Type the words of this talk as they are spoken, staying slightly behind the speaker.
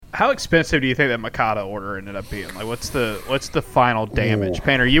How expensive do you think that Mikata order ended up being? Like, what's the final damage? Ooh.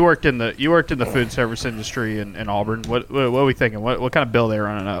 Painter, you worked in the food service industry in Auburn. What are we thinking? What kind of bill they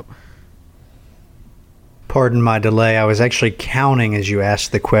running up? Pardon my delay. I was actually counting as you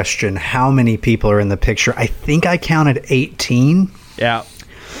asked the question how many people are in the picture. I think I counted 18. Yeah.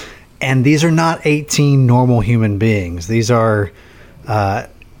 And these are not 18 normal human beings. These are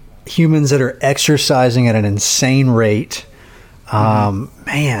humans that are exercising at an insane rate.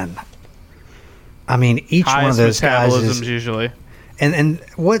 Man, I mean, each highest one of those guys is usually. And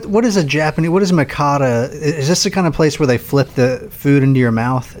what is a Japanese? What is Mikata? Is this the kind of place where they flip the food into your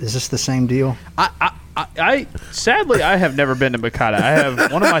mouth? Is this the same deal? I sadly I have never been to Mikata. I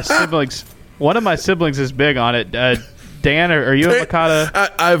have one of my siblings. One of my siblings is big on it. Dan, are you a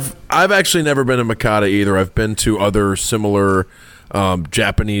Mikata? I've actually never been to Mikata either. I've been to other similar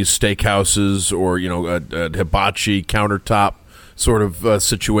Japanese steakhouses or hibachi countertop sort of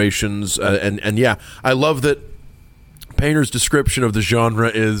situations, and yeah, I love that Painter's description of the genre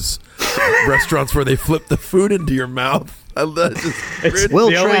is restaurants where they flip the food into your mouth. It's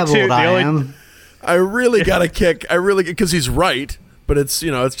well traveled. I really got a kick. Because he's right, but it's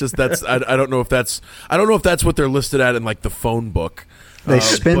just that's I don't know if that's what they're listed at in like the phone book. They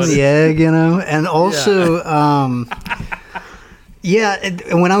spin the egg, and also. Yeah,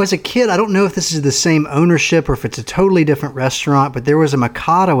 when I was a kid, I don't know if this is the same ownership or if it's a totally different restaurant, but there was a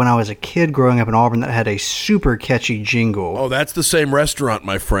Mikata when I was a kid growing up in Auburn that had a super catchy jingle. Oh, that's the same restaurant,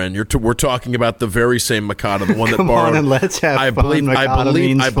 my friend. We're talking about the very same Mikata, the one that Come on and let's have I fun. believe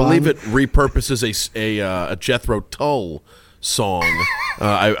Mikata it repurposes a Jethro Tull song.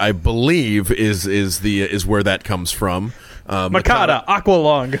 I believe is where that comes from. Mikata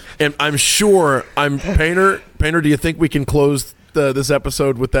Aqualung. And I'm sure Painter. Do you think we can close this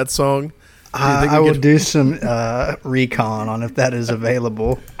episode with that song? I will do some recon on if that is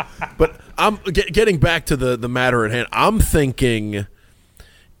available. But I'm getting back to the matter at hand. I'm thinking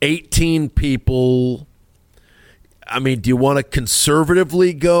 18 people. I mean, do you want to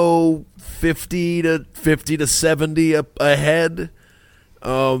conservatively go 50 to 70 a head?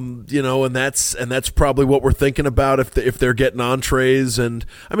 And that's probably what we're thinking about if they're getting entrees. And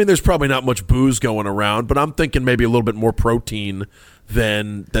I mean, there's probably not much booze going around, but I'm thinking maybe a little bit more protein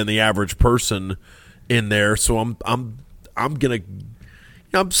than the average person in there. So I'm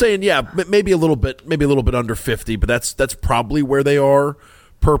saying, yeah, maybe a little bit under 50, but that's probably where they are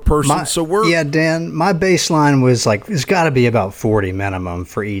per person. Dan, my baseline was like, it's got to be about 40 minimum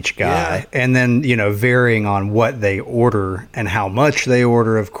for each guy. Yeah. And then, varying on what they order and how much they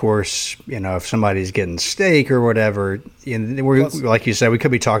order, of course, if somebody's getting steak or whatever, like you said, we could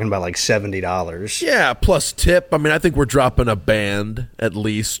be talking about like $70. Yeah. Plus tip. I mean, I think we're dropping a band at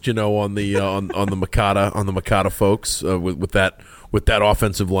least, on the, on the Mikata folks, with that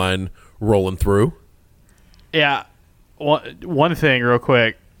offensive line rolling through. Yeah. One thing real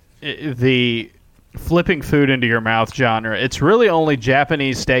quick, the flipping food into your mouth genre, it's really only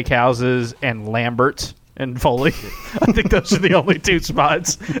Japanese steakhouses and Lambert's and Foley. I think those are the only two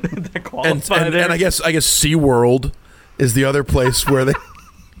spots that qualify there. And I guess SeaWorld is the other place where they...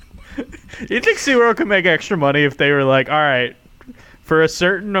 You think SeaWorld could make extra money if they were like, all right, for a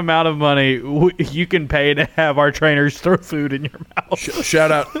certain amount of money, you can pay to have our trainers throw food in your mouth.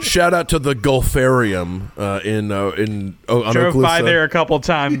 Shout out to the Gulfarium in drove by there a couple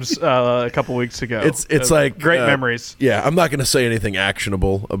times a couple weeks ago. It's like great memories. Yeah, I'm not going to say anything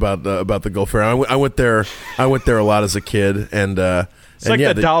actionable about the Gulfarium. I went there a lot as a kid, and it's like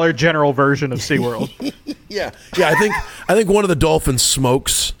the Dollar General version of SeaWorld. yeah. I think one of the dolphins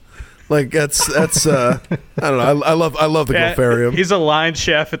smokes. Like that's I don't know. I love the Gulfarium. He's a line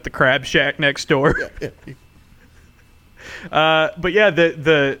chef at the Crab Shack next door. But yeah,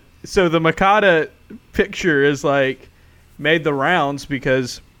 the Mikata picture is like made the rounds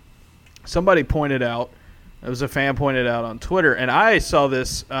because somebody pointed out, it was a fan pointed out on Twitter, and I saw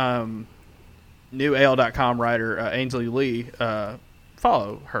this new AL.com writer Ainsley Lee,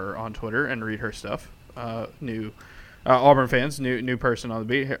 follow her on Twitter and read her stuff. New Auburn fans, new person on the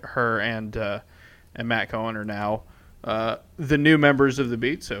beat. Her and Matt Cohen are now the new members of the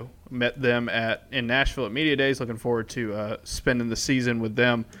beat. So met them in Nashville at Media Days. Looking forward to spending the season with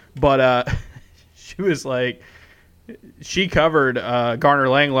them. But she was like, she covered Garner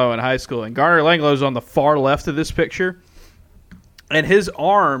Langlow in high school, and Garner Langlow's on the far left of this picture, and his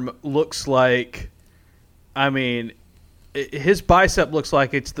arm looks like, his bicep looks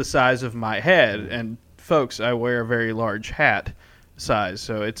like it's the size of my head, and folks, I wear a very large hat size,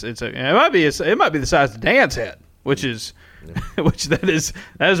 so it might be the size of Dan's head, which is that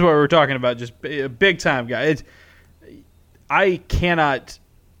is what we're talking about, just a big time guy. I cannot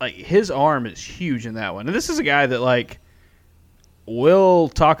like his arm is huge in that one. And this is a guy that like we'll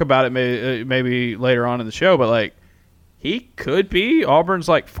talk about it maybe later on in the show, but like he could be Auburn's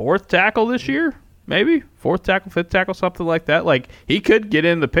like fourth tackle this year, maybe fourth tackle, fifth tackle, something like that. Like he could get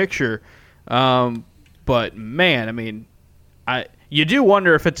in the picture. But man, I mean, you do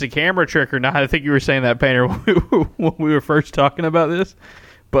wonder if it's a camera trick or not. I think you were saying that, Painter, when we were first talking about this.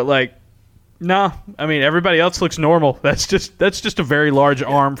 But like, nah, I mean, everybody else looks normal. That's just a very large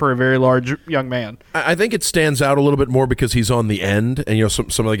arm for a very large young man. I think it stands out a little bit more because he's on the end, and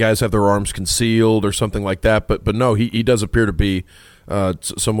some of the guys have their arms concealed or something like that. But no, he does appear to be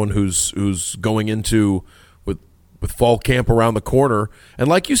someone who's going into with fall camp around the corner, and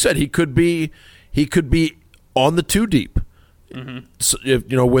like you said, he could be on the two deep. Mm-hmm.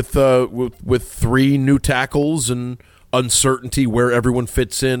 So, with three new tackles and uncertainty where everyone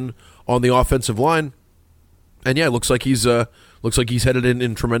fits in on the offensive line, and yeah, it looks like he's headed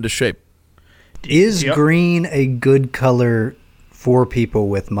in tremendous shape. Is green a good color for people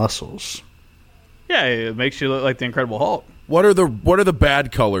with muscles? Yeah, it makes you look like the Incredible Hulk. What are the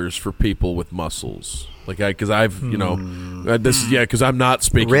bad colors for people with muscles? Like, because because I'm not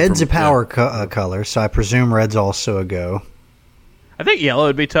speaking. Red's a power color, so I presume red's also a go. I think yellow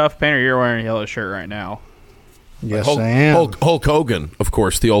would be tough. Painter, you're wearing a yellow shirt right now. Yes, I am. Hulk Hogan, of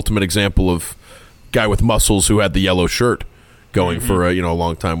course, the ultimate example of guy with muscles who had the yellow shirt going for a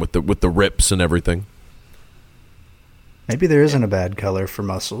long time with the rips and everything. Maybe there isn't a bad color for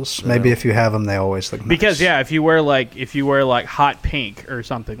muscles. Maybe if you have them, they always look nice. Because if you wear like hot pink or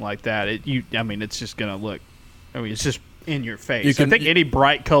something like that, it's just gonna look. It's just in your face. I think any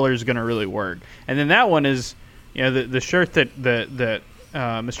bright color is gonna really work. And then that one is, the shirt that Mr.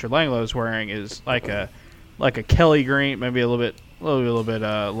 Langlow is wearing is like a Kelly green, maybe a little bit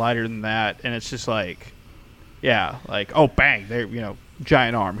lighter than that, and it's just like, oh bang, there,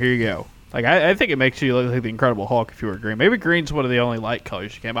 giant arm. Here you go. Like I think it makes you look like the Incredible Hulk if you were green. Maybe green's one of the only light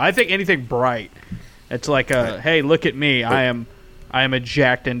colors you can. But I think anything bright, it's like hey, look at me. I am a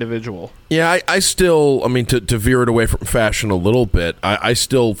jacked individual. Yeah, I still, to veer it away from fashion a little bit, I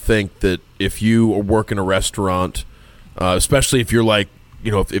still think that if you work in a restaurant, especially if you're like,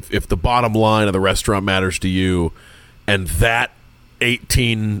 if the bottom line of the restaurant matters to you, and that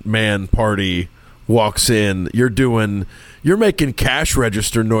 18-man party walks in, you're making cash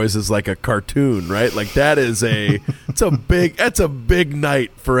register noises like a cartoon, right? Like that's a big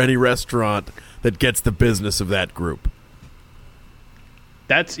night for any restaurant that gets the business of that group.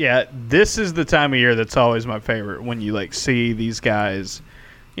 This is the time of year that's always my favorite, when you like see these guys.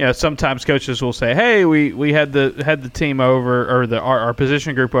 Sometimes coaches will say, "Hey, we had the team over, or our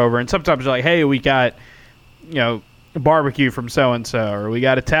position group over," and sometimes they're like, "Hey, we got barbecue from so and so, or we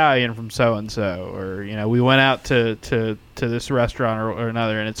got Italian from so and so, or we went out to this restaurant or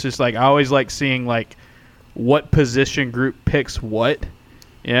another." And it's just like I always like seeing like what position group picks what,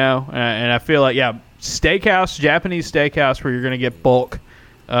 and I feel like steakhouse, Japanese steakhouse, where you're going to get bulk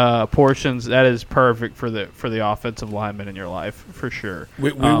portions, that is perfect for the offensive lineman in your life for sure.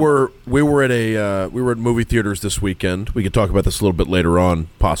 We were at movie theaters this weekend. We could talk about this a little bit later on,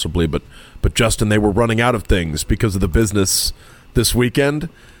 possibly, but Justin, they were running out of things because of the business this weekend.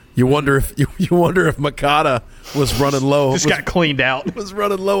 You wonder if Makata was running low. Got cleaned out. Was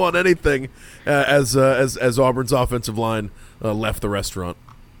running low on anything as Auburn's offensive line left the restaurant.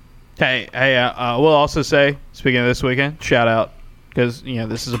 Hey, we'll also say, speaking of this weekend, shout out, because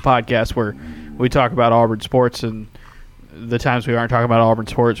this is a podcast where we talk about Auburn sports, and the times we aren't talking about Auburn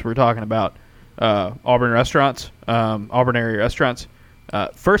sports, we're talking about Auburn restaurants, Auburn area restaurants.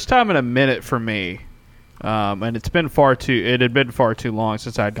 First time in a minute for me, and it had been far too long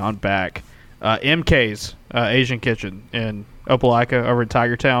since I'd gone back. MK's Asian Kitchen in Opelika over in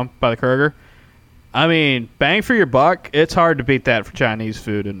Tigertown by the Kroger. Bang for your buck. It's hard to beat that for Chinese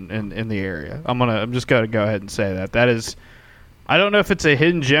food in the area. I'm just going to go ahead and say that. That is, I don't know if it's a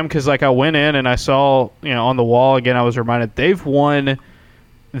hidden gem, because like I went in and I saw, on the wall again, I was reminded they've won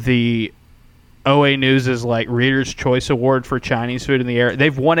the OA News' like Reader's Choice Award for Chinese food in the area.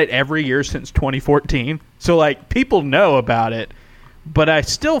 They've won it every year since 2014. So like people know about it, but I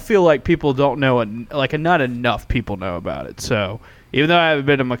still feel like people don't know, like not enough people know about it. So even though I haven't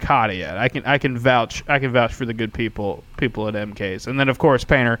been to Makata yet, I can vouch for the good people at MK's. And then of course,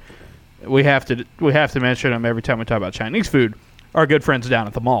 Painter, we have to mention them every time we talk about Chinese food. Our good friends down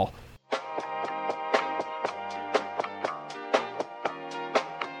at the mall.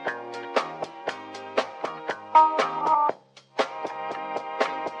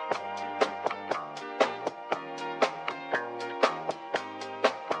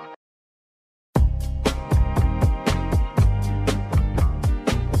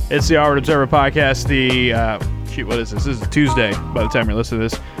 It's the Auburn Observer Podcast. What is this? This is a Tuesday by the time you're listening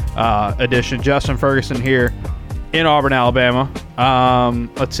to this edition. Justin Ferguson here in Auburn, Alabama.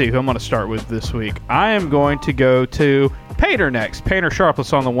 Let's see who I'm going to start with this week. I am going to go to Painter next. Painter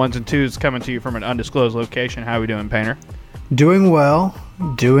Sharpless on the ones and twos, coming to you from an undisclosed location. How are we doing, Painter? Doing well.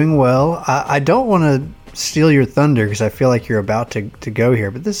 I don't want to steal your thunder because I feel like you're about to go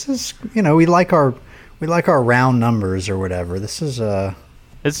here, but this is, we like our round numbers or whatever. This is a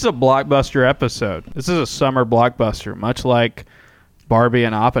blockbuster episode. This is a summer blockbuster, much like Barbie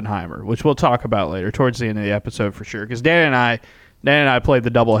and Oppenheimer, which we'll talk about later towards the end of the episode for sure. Because Dan and I played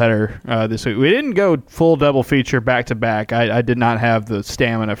the doubleheader this week. We didn't go full double feature back to back. I did not have the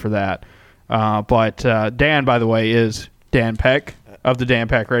stamina for that. But Dan, by the way, is Dan Peck of the Dan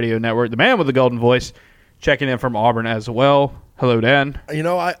Peck Radio Network, the man with the golden voice, checking in from Auburn as well. Hello, Dan.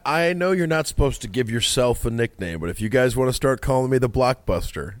 I know you're not supposed to give yourself a nickname, but if you guys want to start calling me the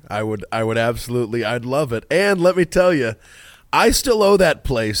Blockbuster, I would absolutely, I'd love it. And let me tell you, I still owe that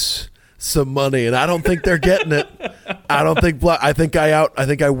place some money, and I don't think they're getting it. I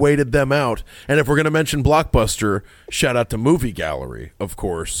think I waited them out. And if we're going to mention Blockbuster, shout out to Movie Gallery, of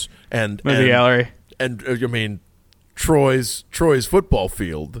course, Gallery, and I mean Troy's football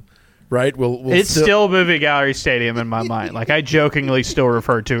field. Right, it's still Movie Gallery Stadium in my mind. Like, I jokingly still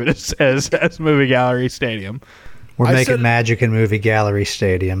refer to it as Movie Gallery Stadium. We're making magic in Movie Gallery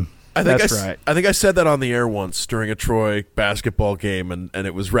Stadium. That's right. I think I said that on the air once during a Troy basketball game, and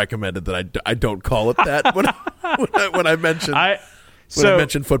it was recommended that I don't call it that when I mentioned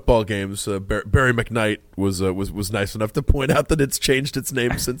football games. Barry McKnight was nice enough to point out that it's changed its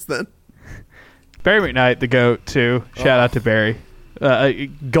name since then. Barry McKnight, the GOAT too. Shout out to Barry.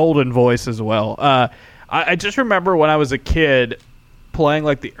 Golden voice as well. I just remember when I was a kid playing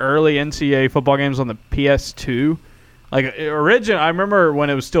like the early NCAA football games on the PS2. Like I remember when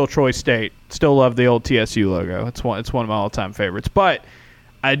it was still Troy State. Still love the old TSU logo. It's one of my all-time favorites. But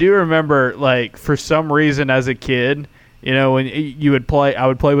I do remember, like, for some reason as a kid, when you would play, I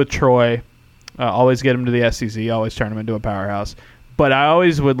would play with Troy. Always get him to the SEC. Always turn him into a powerhouse. But I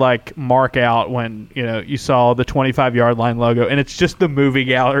always would like mark out when you saw the 25-yard line logo, and it's just the Movie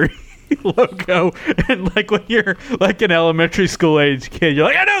Gallery logo. And like when you're like an elementary school age kid, you're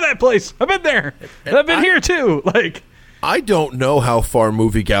like, I know that place. I've been there. And I've been here too. Like, I don't know how far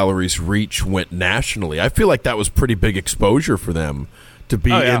Movie Gallery's reach went nationally. I feel like that was pretty big exposure for them to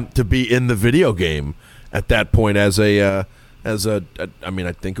be in the video game at that point I think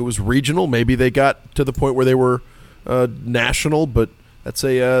it was regional. Maybe they got to the point where they were national, but that's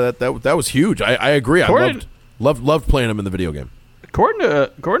that was huge. I agree. I loved playing them in the video game. According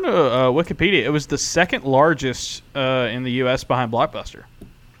to Wikipedia, it was the second largest in the U.S. behind Blockbuster.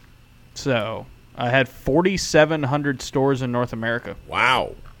 So I had 4,700 stores in North America.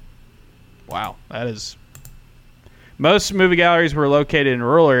 Wow, that is. Most movie galleries were located in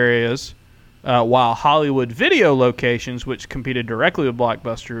rural areas, while Hollywood Video locations, which competed directly with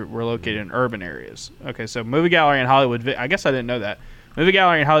Blockbuster, were located in urban areas. Okay, so Movie Gallery and Hollywood I guess I didn't know that. Movie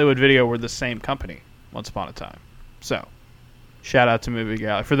Gallery and Hollywood Video were the same company once upon a time. So, shout out to Movie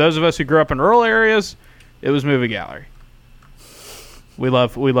Gallery. For those of us who grew up in rural areas, it was Movie Gallery. We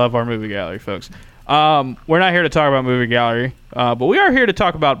love our Movie Gallery, folks. We're not here to talk about Movie Gallery, but we are here to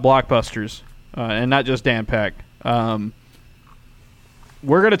talk about blockbusters, and not just Dan Peck. We're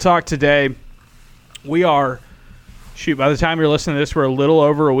going to talk today. We are, by the time you're listening to this, we're a little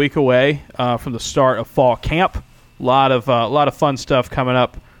over a week away from the start of fall camp. A lot of fun stuff coming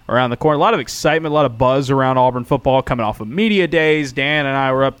up around the corner. A lot of excitement, a lot of buzz around Auburn football coming off of media days. Dan and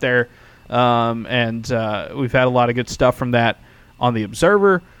I were up there, and we've had a lot of good stuff from that on the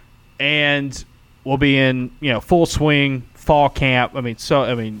Observer. And we'll be in full swing fall camp.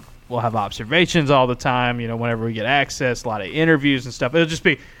 We'll have observations all the time. Whenever we get access, a lot of interviews and stuff. It'll just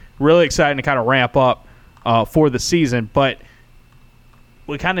be really exciting to kind of ramp up for the season, but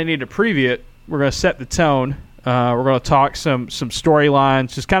we kind of need to preview it. We're going to set the tone. We're going to talk some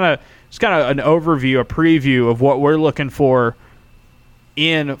storylines, just kind of an overview, a preview of what we're looking for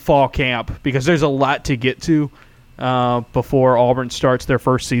in fall camp, because there's a lot to get to before Auburn starts their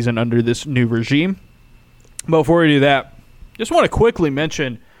first season under this new regime. But before we do that, just want to quickly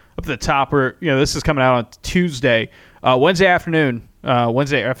mention up at the top, where this is coming out on Tuesday, Wednesday afternoon,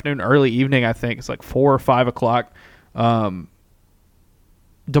 early evening. I think it's like 4 or 5 o'clock. DeMarcus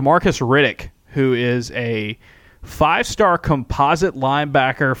Riddick, who is a 5-star composite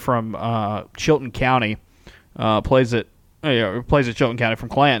linebacker from Chilton County, plays at Chilton County from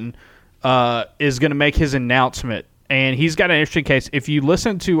Clanton, is going to make his announcement. And he's got an interesting case. If you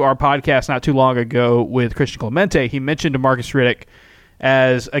listened to our podcast not too long ago with Christian Clemente, he mentioned DeMarcus Riddick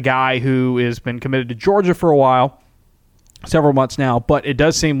as a guy who has been committed to Georgia for a while, several months now, but it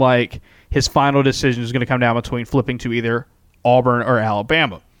does seem like his final decision is going to come down between flipping to either Auburn or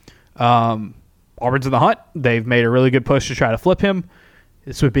Alabama. Auburn's in the hunt. They've made a really good push to try to flip him.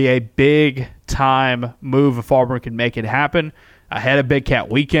 This would be a big-time move if Auburn can make it happen ahead of Big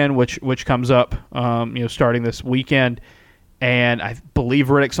Cat Weekend, which comes up starting this weekend. And I believe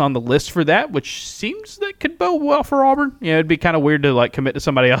Riddick's on the list for that, which seems that could bode well for Auburn. It'd be kind of weird to commit to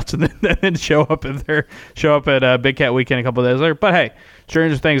somebody else and then show up at Big Cat Weekend a couple of days later. But hey,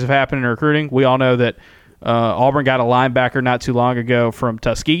 stranger things have happened in recruiting. We all know that Auburn got a linebacker not too long ago from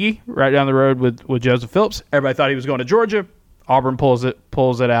Tuskegee, right down the road with Joseph Phillips. Everybody thought he was going to Georgia. Auburn pulls it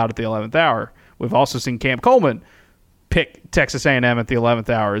out at the 11th hour. We've also seen Cam Coleman pick Texas A&M at the 11th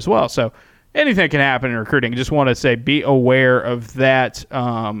hour as well. So anything can happen in recruiting. I just want to say be aware of that.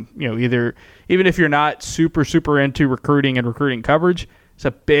 Even if you're not super into recruiting and recruiting coverage, it's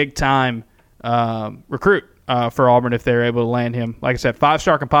a big time recruit for Auburn if they're able to land him. Like I said,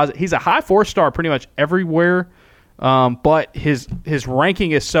 5-star composite. He's a high 4-star pretty much everywhere, but his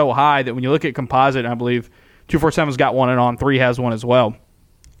ranking is so high that when you look at composite, I believe 247's got one and On 3 has one as well.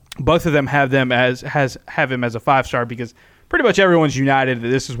 Both of them have him as a 5-star because pretty much everyone's united that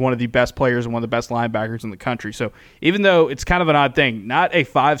this is one of the best players and one of the best linebackers in the country. So even though it's kind of an odd thing, not a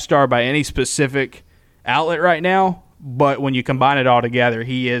 5-star by any specific outlet right now, but when you combine it all together,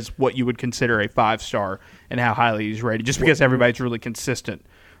 he is what you would consider a 5-star and how highly he's rated, just because everybody's really consistent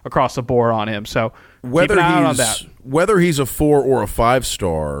across the board on him. So keep an eye out on that. Whether he's a 4 or a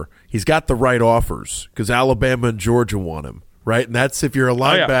 5-star, he's got the right offers because Alabama and Georgia want him. Right, and that's if you're a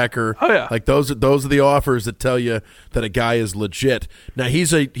linebacker. Oh, yeah. Like those are the offers that tell you that a guy is legit. Now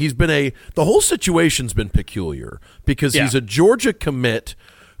the whole situation's been peculiar because he's a Georgia commit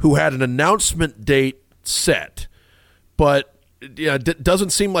who had an announcement date set, but it doesn't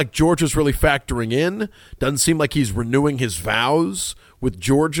seem like Georgia's really factoring in. Doesn't seem like he's renewing his vows with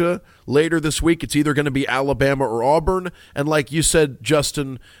Georgia later this week. It's either going to be Alabama or Auburn. And like you said,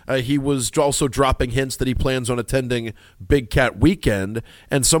 Justin, he was also dropping hints that he plans on attending Big Cat Weekend.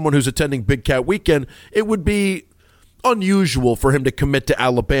 And someone who's attending Big Cat Weekend, it would be unusual for him to commit to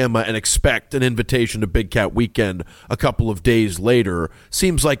Alabama and expect an invitation to Big Cat Weekend a couple of days later.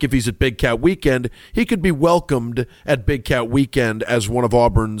 Seems like if he's at Big Cat Weekend, he could be welcomed at Big Cat Weekend as one of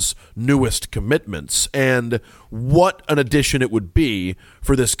Auburn's newest commitments. And what an addition it would be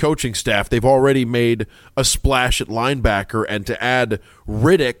for this coaching staff. They've already made a splash at linebacker, and to add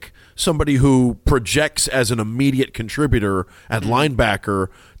Riddick, somebody who projects as an immediate contributor at linebacker,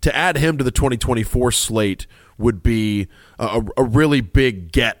 to add him to the 2024 slate would be a really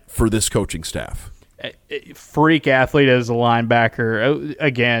big get for this coaching staff. Freak athlete as a linebacker.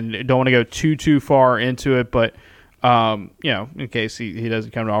 Again, don't want to go too far into it, but in case he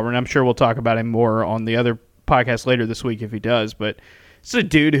doesn't come to Auburn, I'm sure we'll talk about him more on the other podcast later this week if he does. But it's a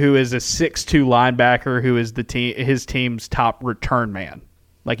dude who is a 6'2" linebacker who is his team's top return man.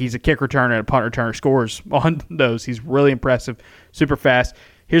 Like, he's a kick returner and a punt returner, scores on those. He's really impressive, super fast.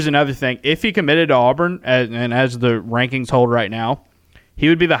 Here's another thing. If he committed to Auburn, and as the rankings hold right now, he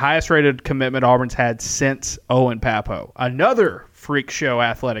would be the highest-rated commitment Auburn's had since Owen Papo, another freak show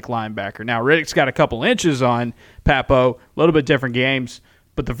athletic linebacker. Now, Riddick's got a couple inches on Papo, a little bit different games,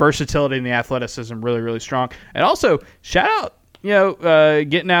 but the versatility and the athleticism really, really strong. And also, shout out,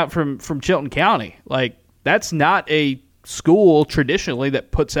 getting out from Chilton County. Like, that's not a school traditionally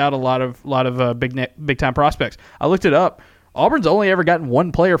that puts out a lot of big-time prospects. I looked it up. Auburn's only ever gotten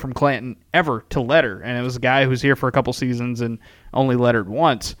one player from Clanton ever to letter, and it was a guy who was here for a couple seasons and only lettered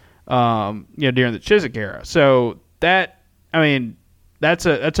once, during the Chiswick era. So that's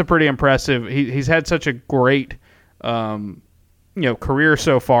a pretty impressive. He's had such a great, career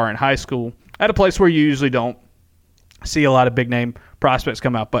so far in high school at a place where you usually don't see a lot of big name prospects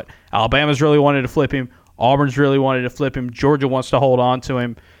come out. But Alabama's really wanted to flip him. Auburn's really wanted to flip him. Georgia wants to hold on to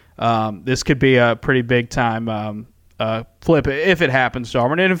him. This could be a pretty big time flip if it happens to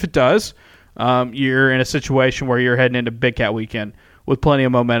Auburn. And if it does, you're in a situation where you're heading into Big Cat Weekend with plenty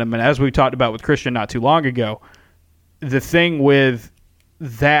of momentum. And as we talked about with Christian not too long ago, the thing with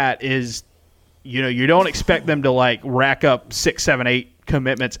that is, you don't expect them to rack up 6, 7, 8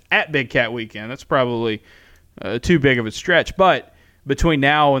 commitments at Big Cat Weekend. That's probably too big of a stretch. But between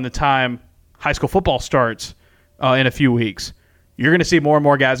now and the time high school football starts in a few weeks, you're going to see more and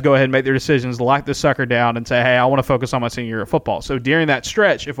more guys go ahead and make their decisions to lock this sucker down and say, hey, I want to focus on my senior year of football. So during that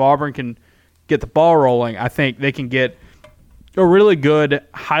stretch, if Auburn can get the ball rolling, I think they can get a really good,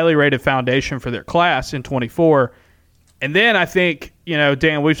 highly rated foundation for their class in 24. And then I think,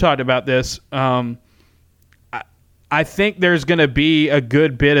 Dan, we've talked about this. I I think there's going to be a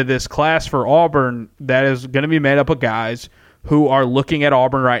good bit of this class for Auburn that is going to be made up of guys who are looking at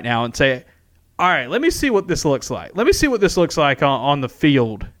Auburn right now and say, all right, let me see what this looks like. Let me see what this looks like on the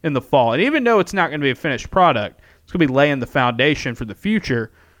field in the fall. And even though it's not going to be a finished product, it's going to be laying the foundation for the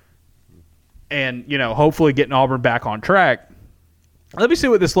future and, hopefully getting Auburn back on track. Let me see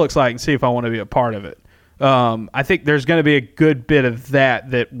what this looks like and see if I want to be a part of it. I think there's going to be a good bit of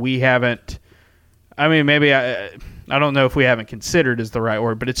that we haven't – maybe I don't know if we haven't considered is the right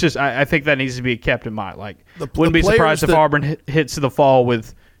word, but it's just I think that needs to be kept in mind. Like, wouldn't be surprised if Auburn hits the fall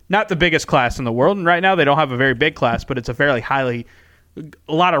with not the biggest class in the world, and right now they don't have a very big class, but it's a fairly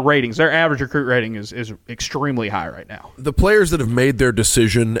a lot of ratings. Their average recruit rating is extremely high right now. The players that have made their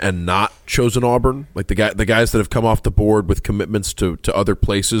decision and not chosen Auburn, like the guys that have come off the board with commitments to other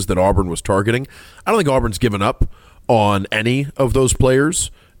places that Auburn was targeting, I don't think Auburn's given up on any of those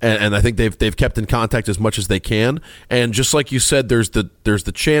players. And I think they've kept in contact as much as they can. And just like you said, there's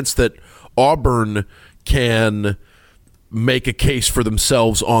the chance that Auburn can make a case for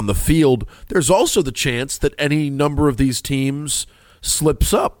themselves on the field. There's also the chance that any number of these teams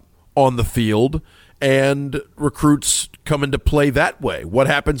slips up on the field and recruits come into play that way. What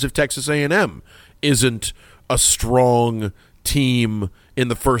happens if Texas A&M isn't a strong team in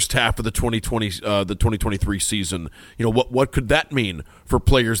the first half of the 2023 season? What could that mean for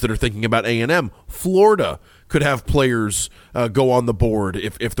players that are thinking about A&M? Florida could have players go on the board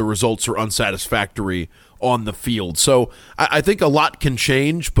if the results are unsatisfactory on the field. So I think a lot can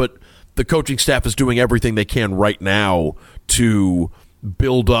change, but the coaching staff is doing everything they can right now to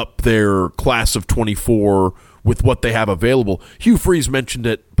build up their class of 24 with what they have available. Hugh Freeze mentioned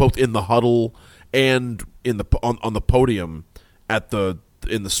it both in the huddle and on the podium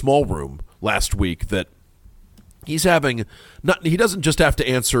in the small room last week that he doesn't just have to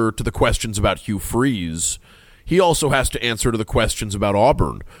answer to the questions about Hugh Freeze. He also has to answer to the questions about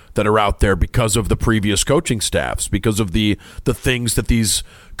Auburn that are out there because of the previous coaching staffs, because of the things that these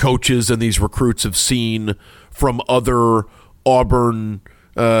coaches and these recruits have seen from other Auburn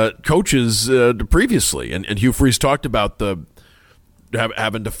coaches previously. And Hugh Freeze talked about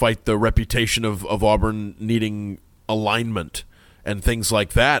having to fight the reputation of Auburn needing alignment and things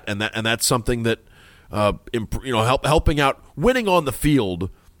like that, and that's something that helping out, winning on the field,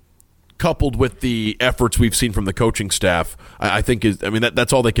 coupled with the efforts we've seen from the coaching staff, I think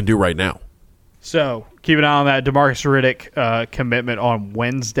that's all they can do right now. So keep an eye on that DeMarcus Riddick commitment on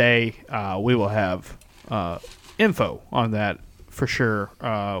Wednesday. We will have info on that for sure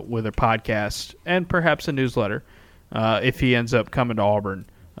with a podcast and perhaps a newsletter if he ends up coming to Auburn.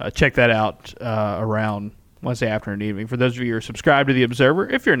 Check that out around Wednesday afternoon and evening. For those of you who are subscribed to The Observer,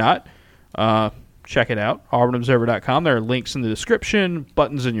 if you're not, check it out, auburnobserver.com. There are links in the description,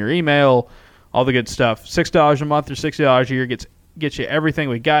 buttons in your email, all the good stuff. $6 a month or $60 a year gets you everything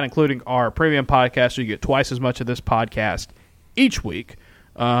we got, including our premium podcast, so you get twice as much of this podcast each week.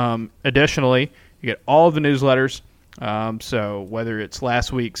 Additionally, you get all of the newsletters, so whether it's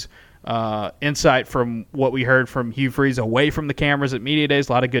last week's insight from what we heard from Hugh Freeze away from the cameras at Media Days,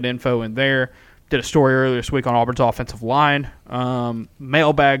 a lot of good info in there. Did a story earlier this week on Auburn's offensive line,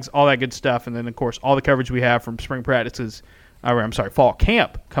 mailbags, all that good stuff. And then, of course, all the coverage we have from spring practices, fall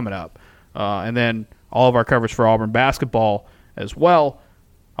camp coming up. And then all of our coverage for Auburn basketball as well,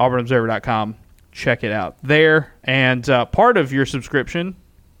 auburnobserver.com. Check it out there. And part of your subscription,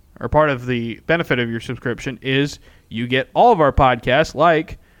 or part of the benefit of your subscription, is you get all of our podcasts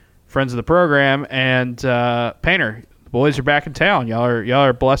like Friends of the Program and Painter. The boys are back in town. Y'all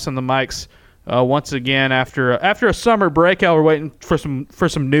are blessing the mics once again after a summer break. Y'all were waiting for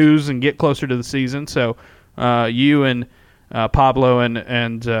some news and get closer to the season. So you and Pablo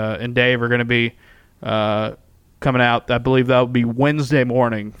and Dave are going to be coming out. I believe that will be Wednesday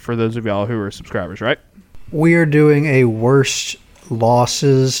morning for those of y'all who are subscribers, right? We are doing a worst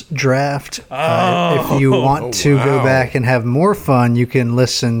losses draft. If you want to go back and have more fun, you can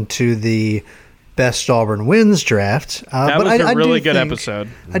listen to the Best Auburn Wins draft. That was a really good episode.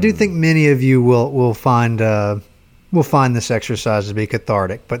 I do think many of you will find this exercise to be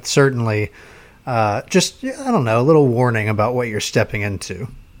cathartic, but certainly just, I don't know, a little warning about what you're stepping into.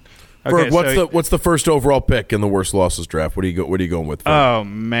 Okay, what's the first overall pick in the worst losses draft? What are you going with? Oh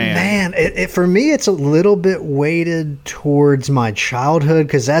man, for me it's a little bit weighted towards my childhood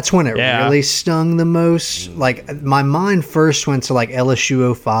because that's when it really stung the most. Like my mind first went to like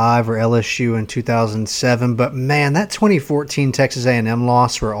LSU 05 or LSU in 2007, but man, that 2014 Texas A&M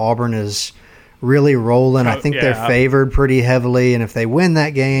loss where Auburn is really rolling. I think they're favored pretty heavily, and if they win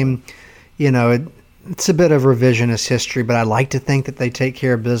that game, it's a bit of revisionist history, but I like to think that they take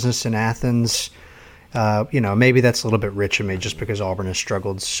care of business in Athens. Maybe that's a little bit rich of me just because Auburn has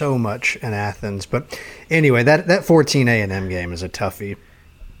struggled so much in Athens. But anyway, that 14 A&M game is a toughie.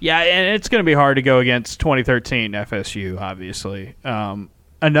 Yeah, and it's going to be hard to go against 2013 FSU, obviously.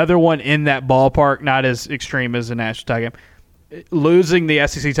 Another one in that ballpark, not as extreme as the national title game. Losing the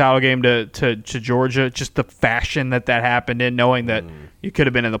SEC title game to Georgia, just the fashion that happened in, knowing that you could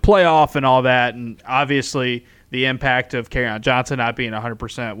have been in the playoff and all that, and obviously the impact of Kerryon Johnson not being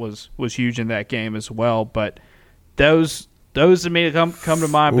 100% was huge in that game as well. But those immediately come to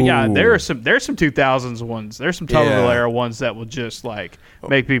mind. But yeah, there's some 2000s ones. There's some Tuberville era ones that will just like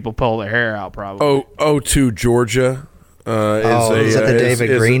make people pull their hair out. Probably. 02 Georgia. Is that the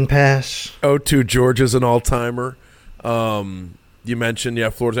David Green pass? 02 Georgia's an all-timer. You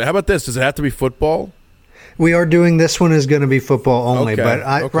mentioned Florida. How about this? Does it have to be football? We are doing this one is going to be football only, okay,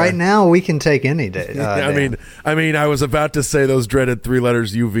 but right now we can take any day. I was about to say those dreaded three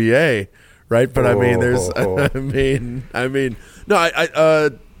letters UVA, right? But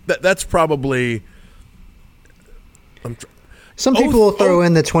that's probably. Some people will throw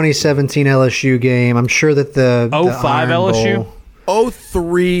in the 2017 LSU game. I'm sure that the 05 LSU,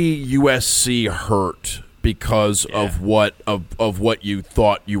 03 USC hurt because of what you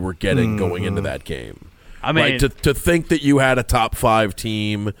thought you were getting going into that game. I mean, right? to think that you had a top 5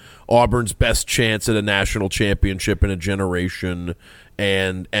 team, Auburn's best chance at a national championship in a generation,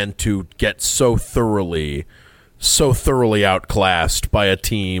 and to get so thoroughly outclassed by a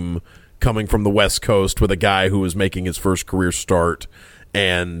team coming from the West Coast with a guy who was making his first career start,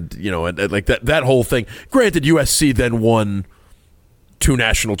 and like that whole thing. Granted, USC then won 2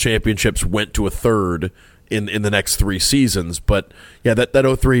 national championships, went to a third in the next 3 seasons, but yeah, that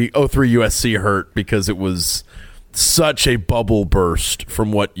 03 USC hurt because it was such a bubble burst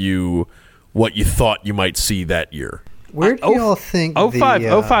from what you thought you might see that year. Where do y'all think 05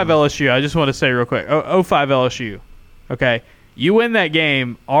 LSU? I just want to say real quick, 05 LSU. Okay. You win that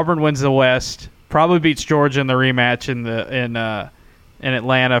game, Auburn wins the West, probably beats Georgia in the rematch in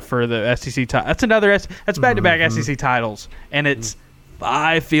Atlanta for the SEC title. That's back-to-back SEC titles, and it's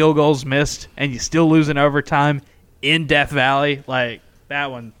 5 field goals missed, and you still lose in overtime in Death Valley. Like that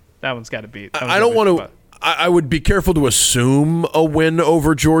one's got to beat. I don't want to. I would be careful to assume a win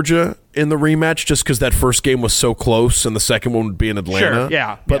over Georgia in the rematch, just because that first game was so close, and the second one would be in Atlanta. Sure,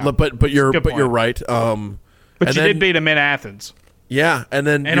 yeah. But you're right. But you did beat them in Athens. Yeah, and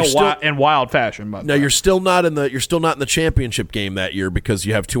then in wild fashion. Now you're still not in the championship game that year because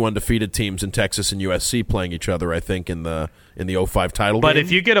you have 2 undefeated teams in Texas and USC playing each other. I think in the 05 title game. But if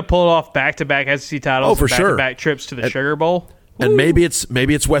you get to pull off back-to-back SEC titles, for sure, back-to-back trips to the Sugar Bowl, and maybe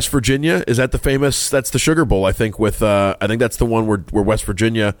it's West Virginia. Is that the famous? That's the Sugar Bowl. I think I think that's the one where West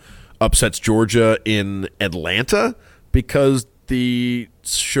Virginia upsets Georgia in Atlanta because the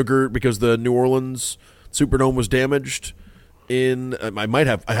New Orleans Superdome was damaged. I might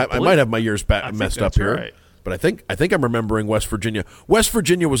have my years messed up here, right. But I think I'm remembering West Virginia. West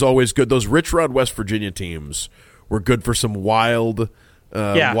Virginia was always good. Those Rich Rod West Virginia teams were good for some wild.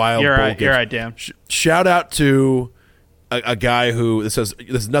 You're right, Dan. Shout out to a guy who this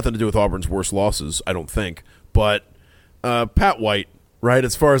has nothing to do with Auburn's worst losses, I don't think, but Pat White, right?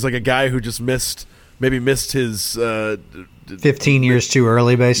 As far as like a guy who just missed his 15 years too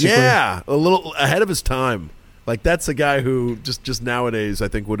early, basically. Yeah, a little ahead of his time. Like that's a guy who just nowadays I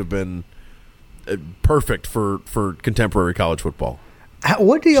think would have been perfect for contemporary college football.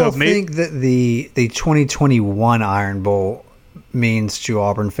 What do y'all think that the 2021 Iron Bowl means to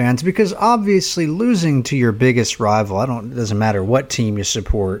Auburn fans? Because obviously losing to your biggest rival, it doesn't matter what team you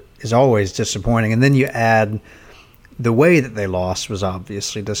support, is always disappointing. And then you add the way that they lost was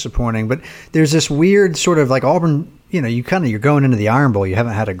obviously disappointing. But there's this weird sort of like Auburn, you're going into the Iron Bowl. You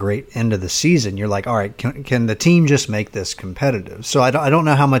haven't had a great end of the season. You're like, all right, can the team just make this competitive? So I don't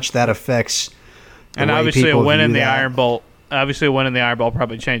know how much that affects. And obviously a win in the Iron Bowl. Obviously, a win in the Iron Bowl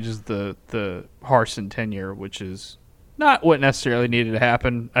probably changes the Harsin tenure, which is not what necessarily needed to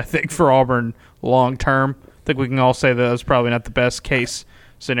happen, I think, for Auburn long term. I think we can all say that was probably not the best case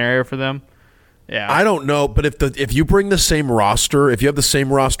scenario for them. Yeah, I don't know, but if you bring the same roster, if you have the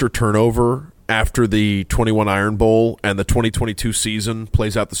same roster turnover after the 21 Iron Bowl and the 2022 season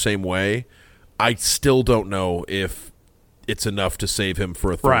plays out the same way, I still don't know if it's enough to save him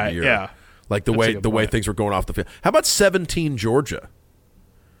for a third year. Yeah. Like the way things were going off the field. How about 17 Georgia?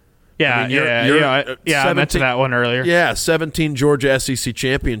 Yeah, I mentioned that one earlier. Yeah, 17 Georgia SEC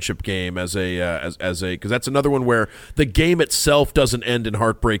championship game as a because that's another one where the game itself doesn't end in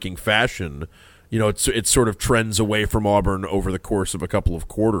heartbreaking fashion. It sort of trends away from Auburn over the course of a couple of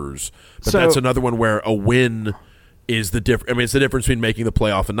quarters. But that's another one where a win is the difference. I mean, it's the difference between making the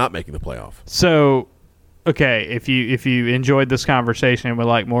playoff and not making the playoff. So okay, if you enjoyed this conversation and would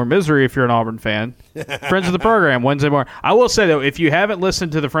like more misery, if you're an Auburn fan, Friends of the Program Wednesday morning. I will say though, if you haven't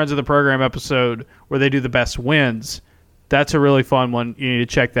listened to the Friends of the Program episode where they do the best wins, that's a really fun one. You need to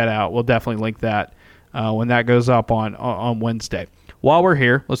check that out. We'll definitely link that when that goes up on Wednesday. While we're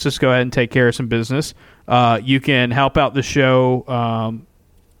here, let's just go ahead and take care of some business. You can help out the show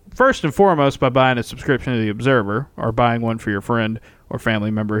first and foremost by buying a subscription to The Observer or buying one for your friend or family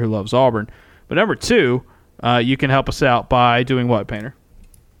member who loves Auburn. But number two, you can help us out by doing what, Painter?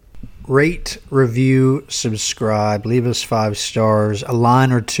 Rate, review, subscribe, leave us 5 stars. A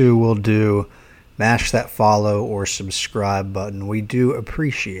line or two will do. Mash that follow or subscribe button. We do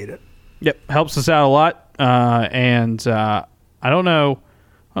appreciate it. Yep, helps us out a lot. And I don't know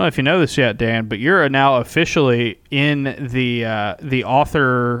if you know this yet, Dan, but you're now officially in the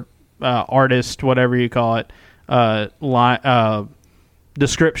author, artist, whatever you call it,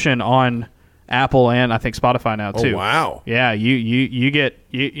 description on Apple and I think Spotify now too. Oh wow! Yeah, you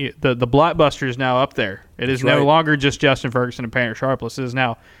get the Blockbuster is now up there. It is no longer just Justin Ferguson and Painter Sharpless. It is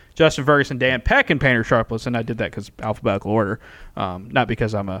now Justin Ferguson, Dan Peck, and Painter Sharpless, and I did that because alphabetical order, not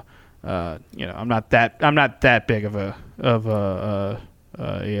because I'm I'm not that big of a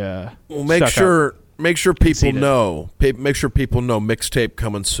Well, make sure people know. Make sure people know mixtape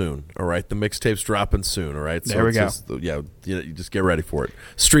coming soon. All right, the mixtape's dropping soon. All right, so there we go. You just get ready for it.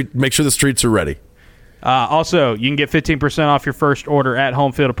 Make sure the streets are ready. Also, you can get 15% off your first order at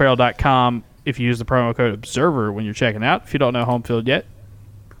homefieldapparel.com if you use the promo code Observer when you're checking out. If you don't know Homefield yet,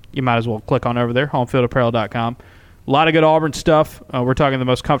 you might as well click on over there, homefieldapparel.com. A lot of good Auburn stuff. We're talking the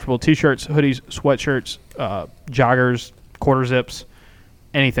most comfortable T-shirts, hoodies, sweatshirts, joggers, quarter zips,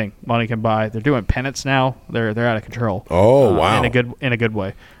 anything money can buy. They're doing pennants now. They're out of control. Oh wow! In a good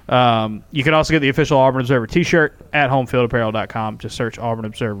way. You can also get the official Auburn Observer T-shirt at homefieldapparel.com. Just search Auburn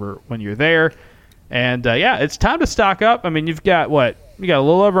Observer when you're there. And it's time to stock up. I mean, you got a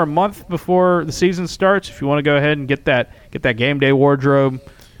little over a month before the season starts. If you want to go ahead and get that game day wardrobe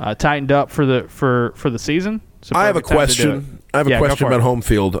tightened up for the season. I have a question. About home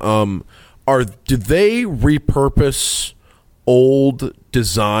field. Did they repurpose old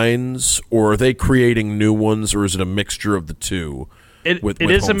designs, or are they creating new ones, or is it a mixture of the two? It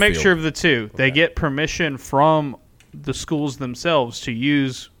is a mixture of the two. Okay. They get permission from the schools themselves to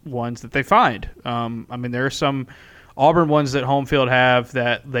use ones that they find. I mean, there are some Auburn ones that home field have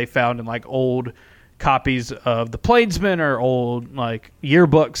that they found in like old copies of the Plainsman or old like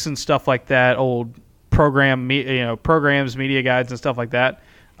yearbooks and stuff like that, old programs, media guides and stuff like that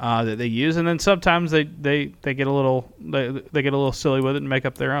that they use, and then sometimes they get a little silly with it and make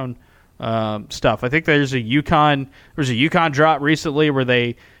up their own stuff. I think there's a UConn drop recently where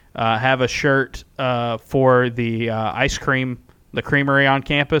they have a shirt for the ice cream, the creamery on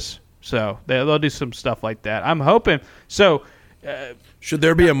campus. So they'll do some stuff like that. I'm hoping. So should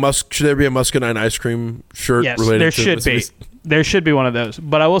there be a Muscadine ice cream shirt? Yes, related there to should be. There should be one of those.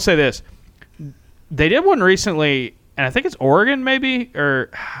 But I will say this: they did one recently, and I think it's Oregon, maybe,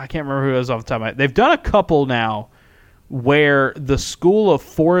 or I can't remember who it was off the top of my head. They've done a couple now where the School of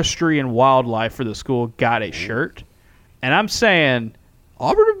Forestry and Wildlife for the school got a shirt, and I'm saying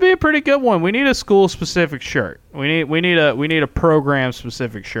Auburn would be a pretty good one. We need a school-specific shirt. We need a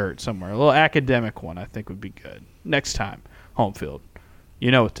program-specific shirt somewhere. A little academic one, I think, would be good. Next time, home field, you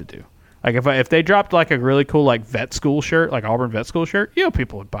know what to do. Like if they dropped like a really cool like vet school shirt, like Auburn vet school shirt,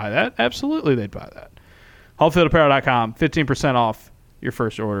 people would buy that. Absolutely, they'd buy that. Homefieldapparel.com, 15% off your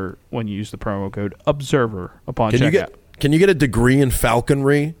first order when you use the promo code Observer upon checkout. Can you get a degree in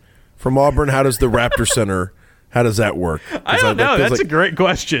falconry from Auburn? How does the Raptor Center? How does that work? I don't know. That's a great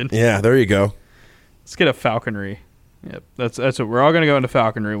question. Yeah, there you go. Let's get a falconry. Yep, that's what we're all going to go into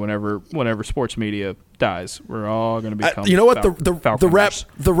falconry whenever sports media dies. We're all going to become. You know what? The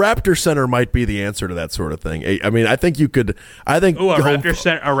Raptor Center might be the answer to that sort of thing. I mean, I think you could. I think a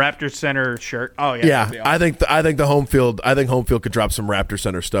Raptor Center shirt. Oh yeah. Yeah, awesome. I think the home field. I think home field could drop some Raptor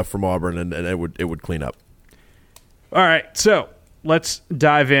Center stuff from Auburn, and it would clean up. All right, so let's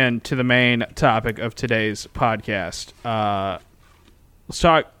dive into the main topic of today's podcast. Let's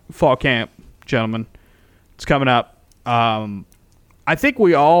talk fall camp, gentlemen. It's coming up. I think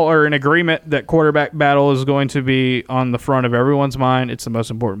we all are in agreement that quarterback battle is going to be on the front of everyone's mind. It's the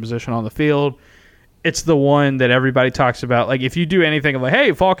most important position on the field. It's the one that everybody talks about. Like, if you do anything like,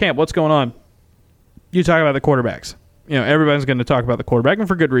 hey, fall camp, what's going on? You talk about the quarterbacks. Everybody's going to talk about the quarterback, and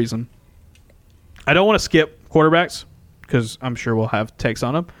for good reason. I don't want to skip quarterbacks because I'm sure we'll have takes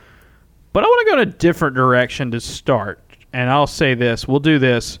on them. But I want to go in a different direction to start. And I'll say this. We'll do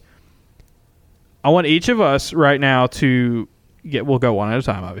this. I want each of us right now to we'll go one at a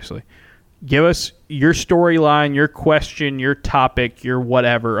time, obviously. Give us your storyline, your question, your topic, your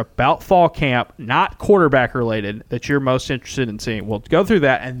whatever about fall camp, not quarterback related, that you're most interested in seeing. We'll go through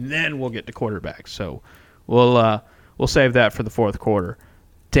that, and then we'll get to quarterbacks. So we'll save that for the fourth quarter.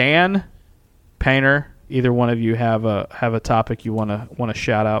 Dan, Painter, either one of you have a topic you want to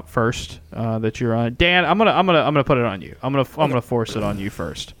shout out first that you're on. Dan, I'm gonna put it on you. I'm gonna force it on you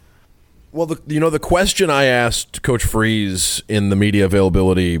first. Well, the question I asked Coach Freeze in the media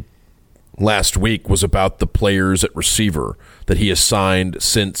availability last week was about the players at receiver that he has signed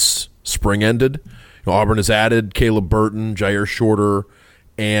since spring ended. Auburn has added Caleb Burton, Jair Shorter,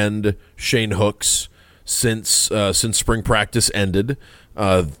 and Shane Hooks since spring practice ended.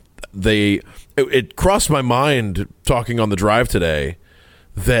 It crossed my mind talking on the drive today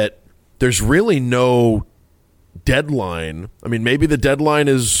that there's really no deadline. I mean, maybe the deadline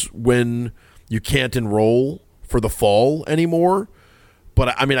is when you can't enroll for the fall anymore.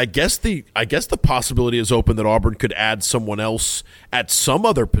 But I mean, I guess the possibility is open that Auburn could add someone else at some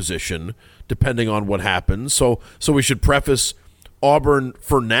other position, depending on what happens. So we should preface Auburn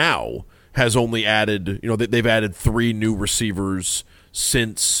for now has only added, they've added 3 new receivers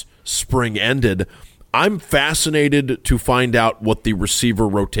since spring ended. I'm fascinated to find out what the receiver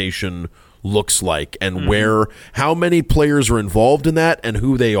rotation looks like and how many players are involved in that and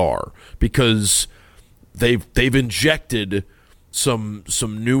who they are, because they've injected some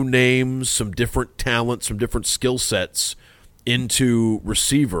new names, some different talent, some different skill sets into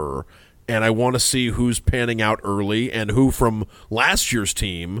receiver, and I want to see who's panning out early and who from last year's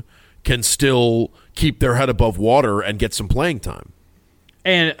team can still keep their head above water and get some playing time.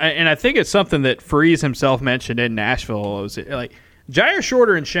 And I think it's something that Freeze himself mentioned in Nashville. It was like Jair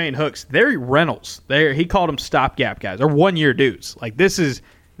Shorter and Shane Hooks, they're rentals. He called them stopgap guys or 1-year dudes. Like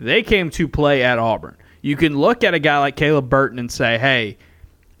they came to play at Auburn. You can look at a guy like Caleb Burton and say, hey,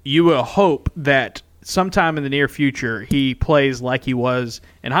 you will hope that sometime in the near future he plays like he was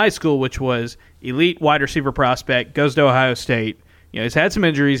in high school, which was elite wide receiver prospect, goes to Ohio State. He's had some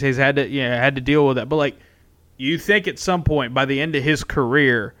injuries. He's had to deal with that. But, you think at some point by the end of his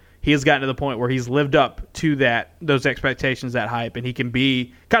career he has gotten to the point where he's lived up to those expectations, that hype, and he can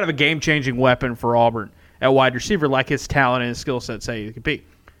be kind of a game-changing weapon for Auburn at wide receiver like his talent and his skill set say he could be.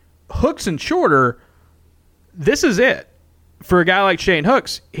 Hooks and Shorter, this is it. For a guy like Shane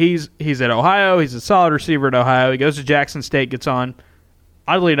Hooks, he's at Ohio. He's a solid receiver at Ohio. He goes to Jackson State, gets on,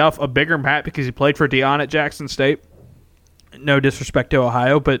 oddly enough, a bigger mat because he played for Deion at Jackson State. No disrespect to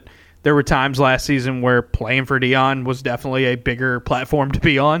Ohio, but there were times last season where playing for Deion was definitely a bigger platform to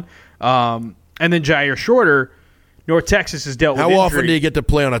be on. And then Jair Shorter, North Texas has dealt with injury. How often do you get to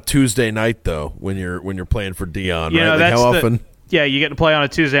play on a Tuesday night, though, when you're playing for Deion? Right? How often? Yeah, you get to play on a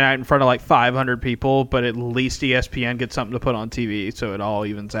Tuesday night in front of 500 people, but at least ESPN gets something to put on TV, so it all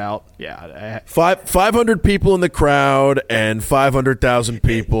evens out. Yeah, 500 people in the crowd and 500,000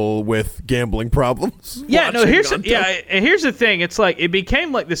 people with gambling problems. Yeah, no. Here's the thing. It's it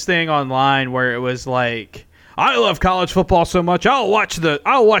became this thing online where it was like, I love college football so much. I'll watch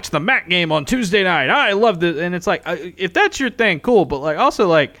the MAC game on Tuesday night. I love this, and it's if that's your thing, cool. But also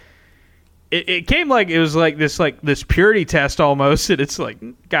It came it was this purity test almost, and it's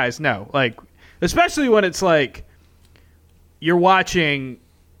guys, no, especially when it's you're watching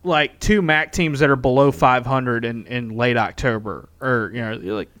 2 MAC teams that are below 500 in late October, or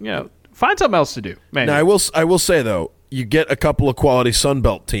find something else to do. Maybe. Now I will say though, you get a couple of quality Sun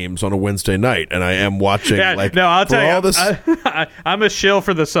Belt teams on a Wednesday night, and I am watching. No, I'll tell you, I'm a shill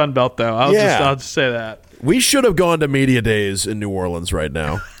for the Sun Belt though. I'll just say that. We should have gone to Media Days in New Orleans right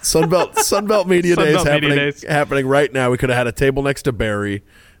now. Sunbelt Media Days happening right now. We could have had a table next to Barry,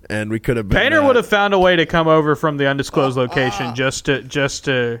 and we could have been. Painter would have found a way to come over from the undisclosed location just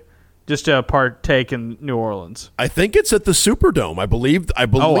to partake in New Orleans. I think it's at the Superdome. I believe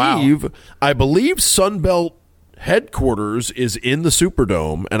Sunbelt headquarters is in the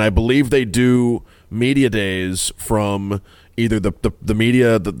Superdome, and I believe they do media days from either the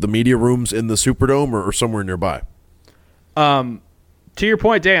media rooms in the Superdome or somewhere nearby. To your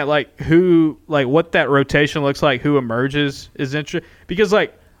point, Dan, what that rotation looks like, who emerges is interesting, because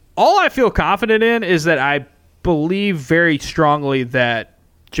all I feel confident in is that I believe very strongly that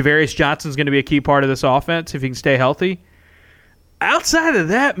Javarius Johnson's going to be a key part of this offense if he can stay healthy. Outside of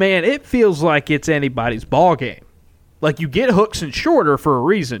that, man, it feels like it's anybody's ball game. You get Hooks and Shorter for a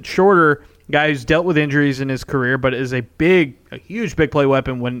reason. Shorter, guy who's dealt with injuries in his career, but is a huge big play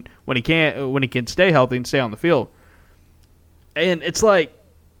weapon when he can stay healthy and stay on the field. And it's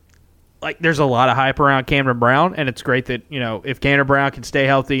there's a lot of hype around Cameron Brown, and it's great that if Cameron Brown can stay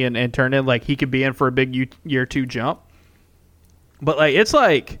healthy and turn in, he could be in for a big year 2 jump. But it's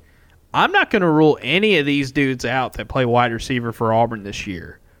I'm not going to rule any of these dudes out that play wide receiver for Auburn this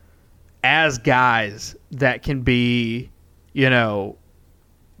year as guys that can be,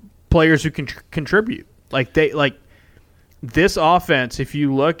 players who can contribute. Like this offense, if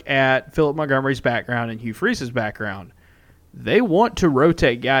you look at Philip Montgomery's background and Hugh Freeze's background, they want to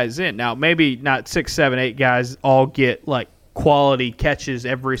rotate guys in. Now, maybe not 6, 7, 8 guys all get like quality catches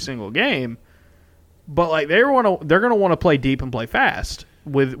every single game, but like they're going to want to play deep and play fast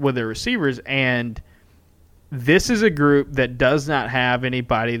with their receivers. And this is a group that does not have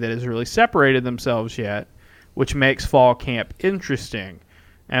anybody that has really separated themselves yet, which makes fall camp interesting.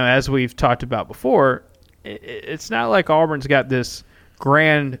 And as we've talked about before, it's not like Auburn's got this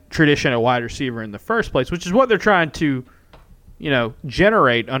grand tradition at wide receiver in the first place, which is what they're trying to,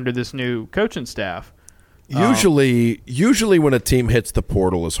 generate under this new coaching staff. Usually when a team hits the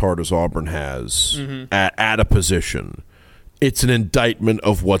portal as hard as Auburn has at a position, it's an indictment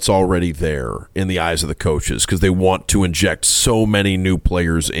of what's already there in the eyes of the coaches because they want to inject so many new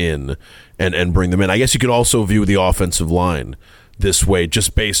players in and bring them in. I guess you could also view the offensive line this way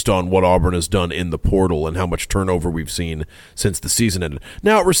just based on what Auburn has done in the portal and how much turnover we've seen since the season ended.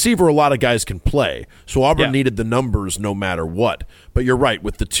 Now, at receiver, a lot of guys can play, so Auburn needed the numbers no matter what. But you're right,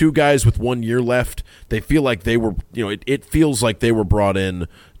 with the 2 guys with 1 year left, they feel like they were, it feels like they were brought in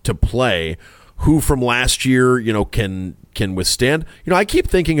to play. Who from last year, can withstand? I keep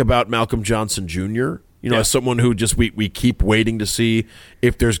thinking about Malcolm Johnson Jr., as someone who just we keep waiting to see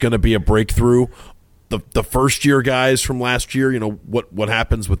if there's going to be a breakthrough. The first year guys from last year, what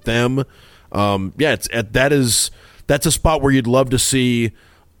happens with them? That's a spot where you'd love to see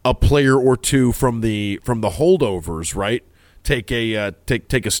a player or two from the holdovers, right? Take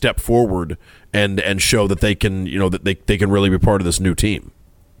a step forward and show that they can they can really be part of this new team.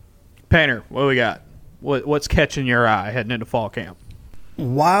 Painter, what do we got? What's catching your eye heading into fall camp?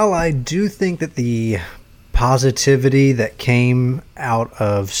 While I do think that the positivity that came out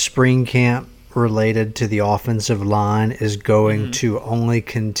of spring camp related to the offensive line is going to only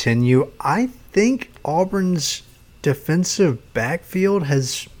continue, I think Auburn's defensive backfield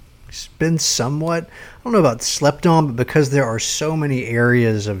has been somewhat, I don't know about slept on, but because there are so many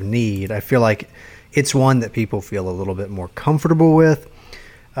areas of need, I feel like it's one that people feel a little bit more comfortable with.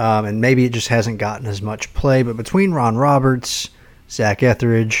 And maybe it just hasn't gotten as much play. But between Ron Roberts, Zach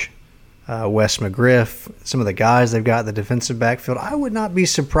Etheridge, Wes McGriff, some of the guys they've got in the defensive backfield, I would not be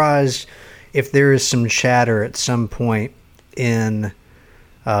surprised if there is some chatter at some point in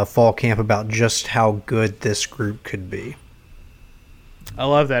fall camp about just how good this group could be. I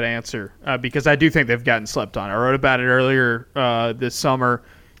love that answer because I do think they've gotten slept on. I wrote about it earlier this summer.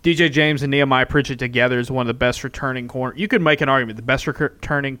 DJ James and Nehemiah Pritchett together is one of the best returning corner. You could make an argument the best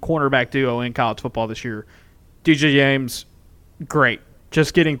returning cornerback duo in college football this year. DJ James, great,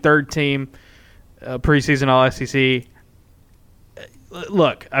 just getting third team preseason All SEC.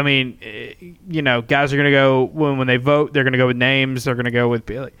 Look, I mean, guys are going to go when they vote. They're going to go with names. They're going to go with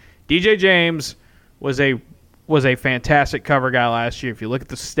DJ James was a fantastic cover guy last year. If you look at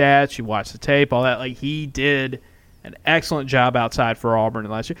the stats, you watch the tape, all that, like he did an excellent job outside for Auburn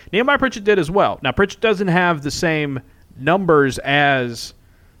last year. Nehemiah Pritchett did as well. Now, Pritchett doesn't have the same numbers as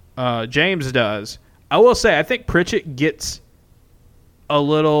James does. I will say, I think Pritchett gets a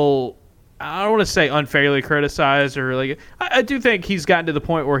little, I don't want to say unfairly criticized or really. I do think he's gotten to the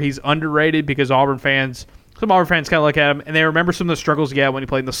point where he's underrated because some Auburn fans kind of look at him and they remember some of the struggles he had when he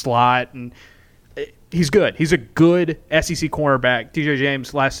played in the slot. And he's good. He's a good SEC cornerback. DJ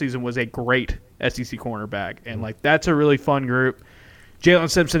James last season was a great SEC cornerback, and that's a really fun group.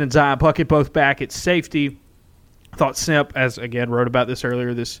 Jalen Simpson and Zion Puckett both back at safety. I thought Simp, as again wrote about this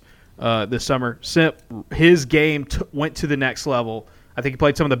earlier this summer, Simp, his game went to the next level. I think he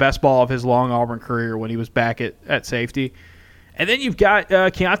played some of the best ball of his long Auburn career when he was back at safety. And then you've got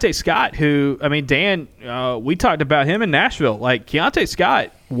Keontae Scott, who, I mean, Dan, we talked about him in Nashville. Like, Keontae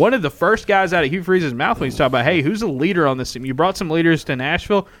Scott, one of the first guys out of Hugh Freeze's mouth when he's talking about, hey, who's a leader on this team? You brought some leaders to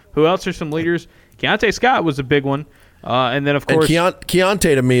Nashville. Who else are some leaders? Keontae Scott was a big one. And then, of course,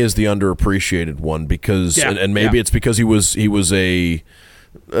 Keontae to me is the underappreciated one because, and maybe it's because he was he wasn't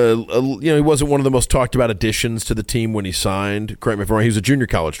one of the most talked about additions to the team when he signed. Correct me if I'm wrong. He was a junior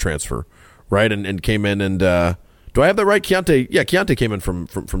college transfer, right? And came in and do I have that right? Keontae came in from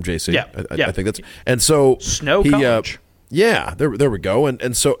JC. I think that's and so Snow College. There we go.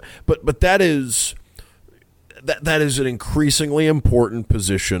 And so but that is an increasingly important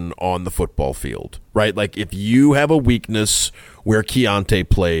position on the football field, right? Like if you have a weakness where Keontae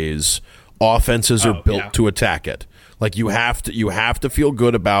plays, offenses are built to attack it. Like you have to feel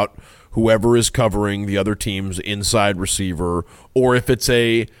good about whoever is covering the other team's inside receiver, or if it's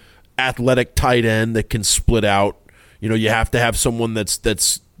a athletic tight end that can split out. You have to have someone that's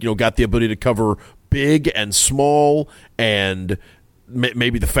got the ability to cover big and small and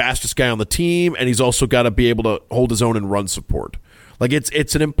maybe the fastest guy on the team, and he's also got to be able to hold his own in run support. Like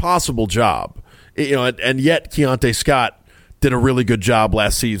it's an impossible job, and yet Keontae Scott did a really good job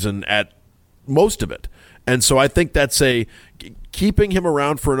last season at most of it. And so I think that's keeping him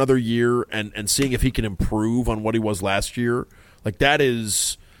around for another year and seeing if he can improve on what he was last year. Like that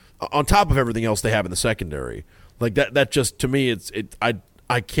is on top of everything else they have in the secondary. Like that just to me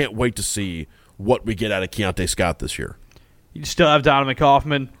I can't wait to see what we get out of Keontae Scott this year. You still have Donovan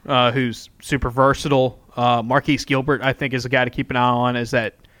Kaufman, who's super versatile. Marquise Gilbert, I think, is a guy to keep an eye on. Is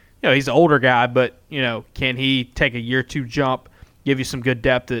that he's an older guy, but can he take a year two jump, give you some good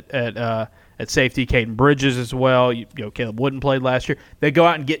depth at safety? Caden Bridges as well. Caleb Wooden played last year. They go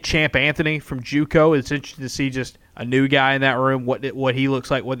out and get Champ Anthony from JUCO. It's interesting to see just a new guy in that room. What he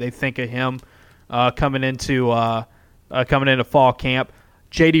looks like, what they think of him coming into fall camp.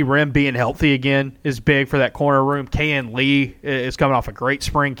 J.D. Rim being healthy again is big for that corner room. K.N. Lee is coming off a great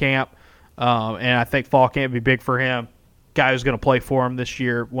spring camp, and I think fall camp will be big for him. Guy who's going to play for him this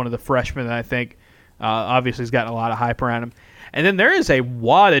year, one of the freshmen that I think obviously has gotten a lot of hype around him. And then there is a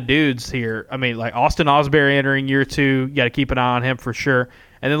wad of dudes here. I mean, like Austin Osbury entering year two. You got to keep an eye on him for sure.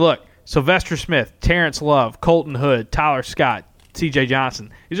 And then look, Sylvester Smith, Terrence Love, Colton Hood, Tyler Scott, TJ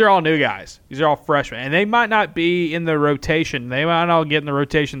Johnson. These are all new guys. These are all freshmen. And they might not be in the rotation. They might not get in the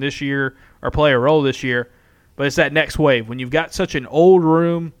rotation this year or play a role this year. But it's that next wave. When you've got such an old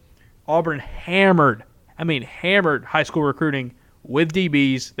room, Auburn hammered high school recruiting with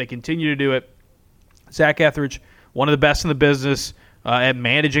DBs. They continue to do it. Zach Etheridge, one of the best in the business at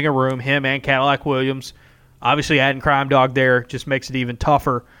managing a room, him and Cadillac Williams. Obviously adding Crime Dog there just makes it even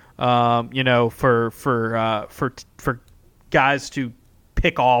tougher, for guys to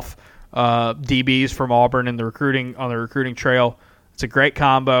pick off DBs from Auburn on the recruiting trail. It's a great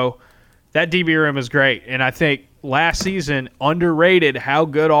combo. That DB room is great, and I think last season underrated how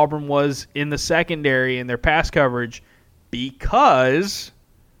good Auburn was in the secondary in their pass coverage because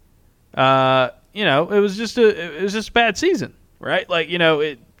it was just a bad season, right? Like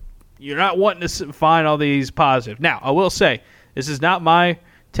you're not wanting to find all these positive. Now I will say this is not my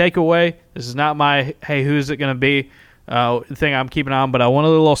takeaway. This is not my hey, who's it going to be? Thing I'm keeping on, but I want a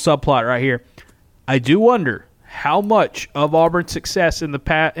little subplot right here. I do wonder how much of Auburn's success in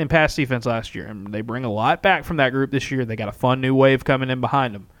pass defense last year, and they bring a lot back from that group this year. They got a fun new wave coming in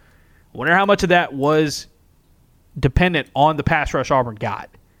behind them. I wonder how much of that was dependent on the pass rush Auburn got,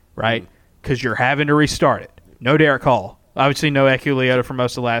 right? Because you're having to restart it. No Derek Hall. Obviously no Eku Leota for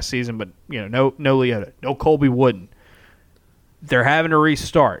most of last season, but no Leota. No Colby Wooden. They're having to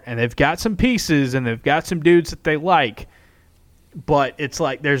restart, and they've got some pieces, and they've got some dudes that they like, but it's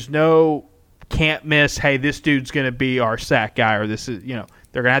like there's no can't miss, hey, this dude's going to be our sack guy, or this is, they're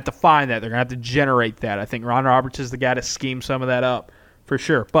going to have to find that. They're going to have to generate that. I think Ron Roberts is the guy to scheme some of that up for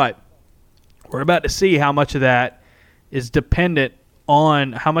sure, but we're about to see how much of that is dependent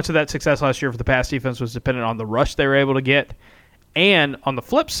on how much of that success last year for the pass defense was dependent on the rush they were able to get, and on the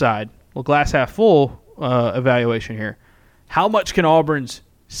flip side, glass half full evaluation here. How much can Auburn's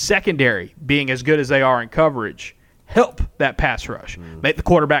secondary, being as good as they are in coverage, help that pass rush? Make the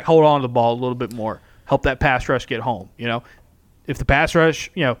quarterback hold on to the ball a little bit more. Help that pass rush get home. If the pass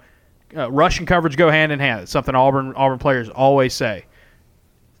rush, rush and coverage go hand in hand. It's something Auburn players always say.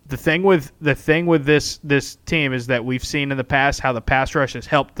 The thing with this team is that we've seen in the past how the pass rush has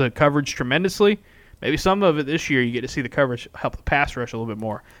helped the coverage tremendously. Maybe some of it this year you get to see the coverage help the pass rush a little bit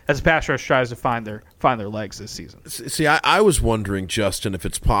more as the pass rush tries to find their legs this season. See, I was wondering, Justin, if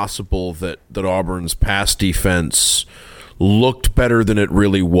it's possible that Auburn's pass defense looked better than it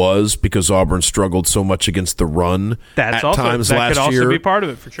really was because Auburn struggled so much against the run times last year. That could also be part of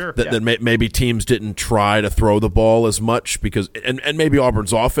it for sure. That maybe teams didn't try to throw the ball as much because and maybe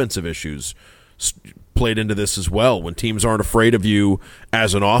Auburn's offensive issues played into this as well. When teams aren't afraid of you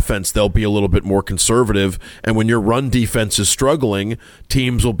as an offense, they'll be a little bit more conservative. And when your run defense is struggling,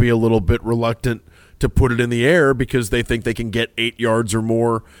 teams will be a little bit reluctant to put it in the air because they think they can get 8 yards or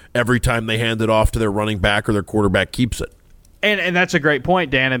more every time they hand it off to their running back or their quarterback keeps it. And that's a great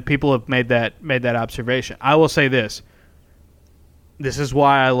point, Dan, and people have made that observation. I will say this. This is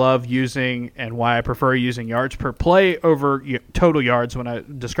why I love using and why I prefer using yards per play over total yards when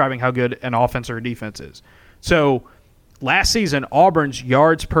I'm describing how good an offense or a defense is. So last season, Auburn's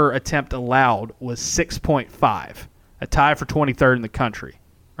yards per attempt allowed was 6.5, a tie for 23rd in the country,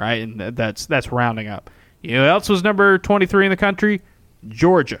 right? And that's rounding up. You know who else was number 23 in the country?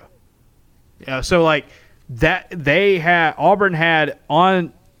 Georgia. So like that, Auburn had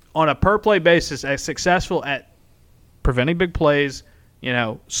on on a per play basis as successful at preventing big plays,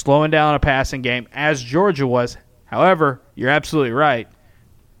 slowing down a passing game as Georgia was. However, you're absolutely right.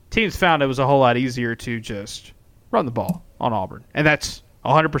 Teams found it was a whole lot easier to just run the ball on Auburn, and that's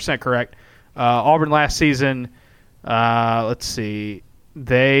 100% correct. Auburn last season, let's see,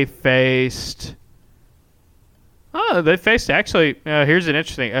 they faced actually. Here's an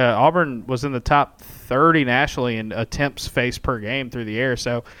interesting. Auburn was in the top 30 nationally in attempts faced per game through the air.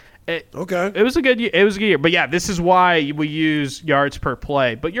 So, it was a good year. But yeah, this is why we use yards per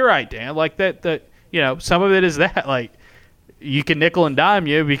play. But you're right, Dan. Like that. Some of it is that like you can nickel and dime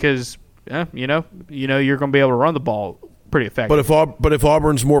you because you're going to be able to run the ball pretty effective. But if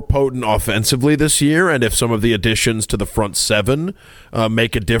Auburn's more potent offensively this year, and if some of the additions to the front seven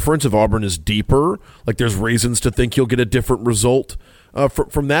make a difference, if Auburn is deeper, like there's reasons to think you'll get a different result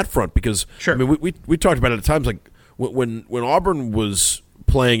from that front. Because sure. I mean, we talked about it at times, like when Auburn was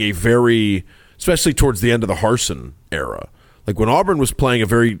playing a very, especially towards the end of the Harsin era, like when Auburn was playing a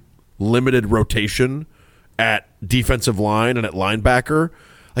very limited rotation at defensive line and at linebacker.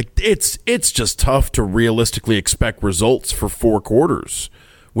 Like it's just tough to realistically expect results for 4 quarters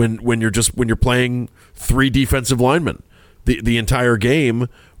when you're playing 3 defensive linemen the entire game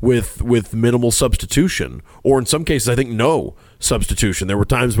with minimal substitution, or in some cases I think no substitution. There were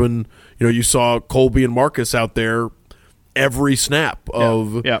times when you saw Colby and Marcus out there every snap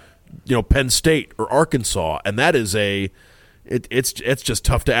of Penn State or Arkansas, and that is it's just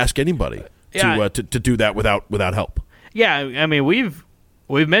tough to ask anybody to do that without help. Yeah, I mean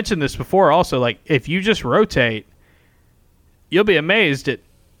We've mentioned this before also, like if you just rotate, you'll be amazed at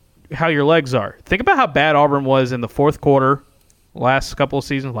how your legs are. Think about how bad Auburn was in the fourth quarter last couple of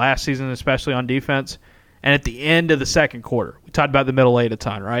seasons, last season especially on defense, and at the end of the second quarter. We talked about the middle eight a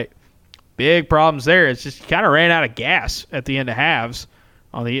ton, right? Big problems there. It's just you kind of ran out of gas at the end of halves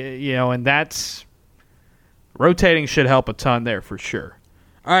on the and that's rotating should help a ton there for sure.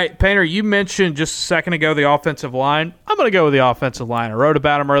 All right, Painter, you mentioned just a second ago the offensive line. I'm going to go with the offensive line. I wrote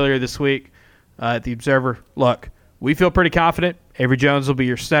about them earlier this week at the Observer. Look, we feel pretty confident. Avery Jones will be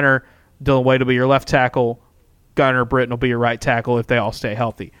your center. Dylan Wade will be your left tackle. Gunnar Britton will be your right tackle if they all stay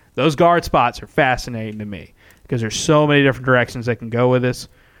healthy. Those guard spots are fascinating to me because there's so many different directions they can go with this.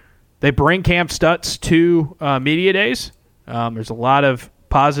 They bring Cam Stutz to media days. There's a lot of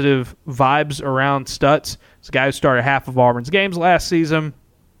positive vibes around Stutz. It's a guy who started half of Auburn's games last season.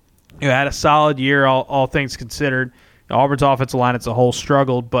 Had a solid year, all things considered. Auburn's offensive line as a whole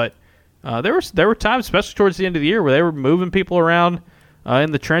struggled, but there were times, especially towards the end of the year, where they were moving people around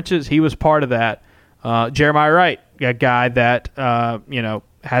in the trenches. He was part of that. Jeremiah Wright, a guy that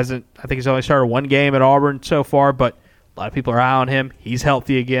hasn't. I think he's only started 1 game at Auburn so far, but a lot of people are high on him. He's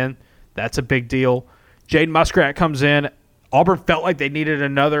healthy again. That's a big deal. Jaden Muskrat comes in. Auburn felt like they needed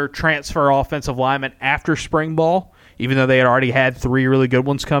another transfer offensive lineman after spring ball, even though they had already had 3 really good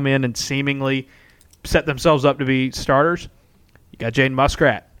ones come in and seemingly set themselves up to be starters. You got Jaden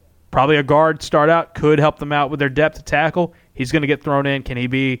Muskrat. Probably a guard start out, could help them out with their depth to tackle. He's going to get thrown in. Can he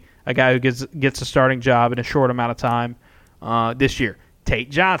be a guy who gets a starting job in a short amount of time this year? Tate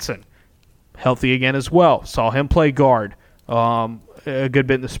Johnson, healthy again as well. Saw him play guard a good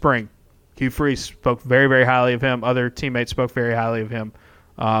bit in the spring. Hugh Freeze spoke very, very highly of him. Other teammates spoke very highly of him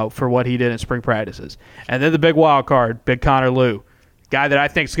for what he did in spring practices. And then the big wild card, Big Connor Lew, guy that I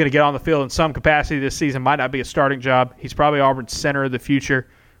think is going to get on the field in some capacity this season. Might not be a starting job. He's probably Auburn's center of the future.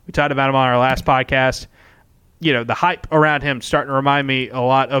 We talked about him on our last podcast. The hype around him starting to remind me a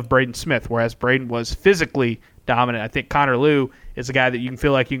lot of Braden Smith, whereas Braden was physically dominant. I think Connor Lew is a guy that you can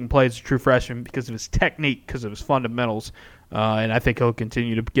feel like you can play as a true freshman because of his technique, because of his fundamentals. And I think he'll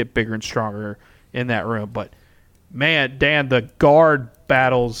continue to get bigger and stronger in that room. But, man, Dan, the guard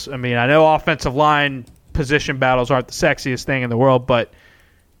battles, I mean, I know offensive line position battles aren't the sexiest thing in the world, but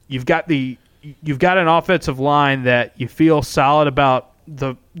you've got an offensive line that you feel solid about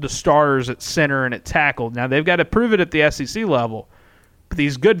the starters at center and at tackle. Now, they've got to prove it at the SEC level. But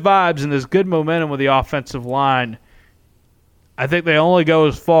these good vibes and this good momentum with the offensive line, I think they only go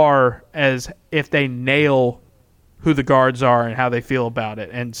as far as if they nail who the guards are and how they feel about it.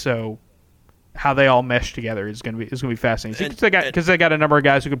 And so how they all mesh together is going to be fascinating because they got a number of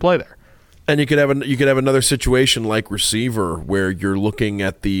guys who can play there. And you could have another situation like receiver where you're looking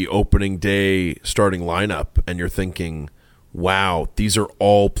at the opening day starting lineup and you're thinking, wow, these are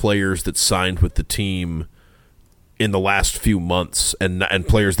all players that signed with the team in the last few months and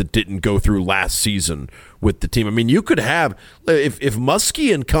players that didn't go through last season with the team. I mean, you could have if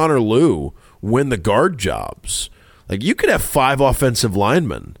Muskie and Connor Lew win the guard jobs, like you could have 5 offensive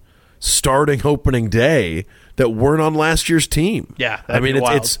linemen starting opening day that weren't on last year's team. Yeah, I mean,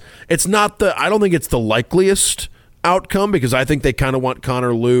 it's not the. I don't think it's the likeliest outcome because I think they kind of want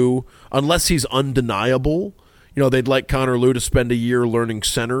Connor Lew, unless he's undeniable. They'd like Connor Lew to spend a year learning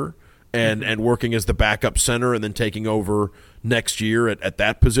center and working as the backup center and then taking over next year at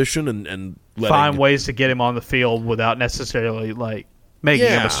that position and find ways to get him on the field without necessarily making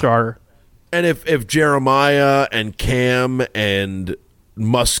him a starter. And if Jeremiah and Cam and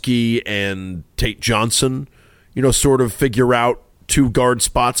Muskie and Tate Johnson, sort of figure out 2 guard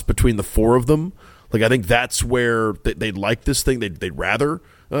spots between the 4 of them, I think that's where they'd like this thing. They'd rather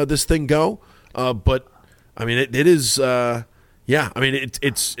this thing go. But I mean, it is. I mean,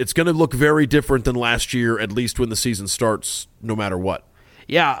 it's going to look very different than last year, at least when the season starts, no matter what.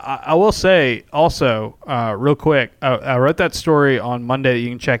 Yeah, I will say also, real quick, I wrote that story on Monday that you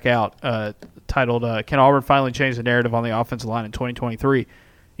can check out, titled, Can Auburn Finally Change the Narrative on the Offensive Line in 2023? You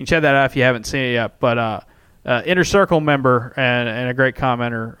can check that out if you haven't seen it yet. But Inner Circle member and a great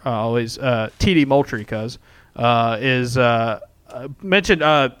commenter, always, TD Moultrie, is mentioned.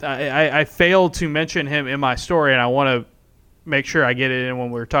 I failed to mention him in my story, and I want to make sure I get it in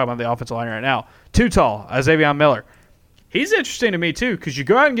when we're talking about the offensive line right now. Too tall, Xavier Miller. He's interesting to me, too, because you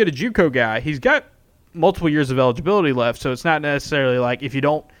go out and get a JUCO guy. He's got multiple years of eligibility left, so it's not necessarily like if you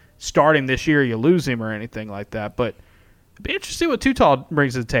don't start him this year, you lose him or anything like that. But it'd be interesting what Too Tall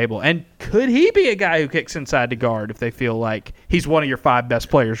brings to the table. And could he be a guy who kicks inside the guard if they feel like he's one of your 5 best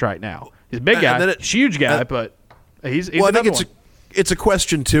players right now? He's a big guy, huge guy, but he's I think one. It's a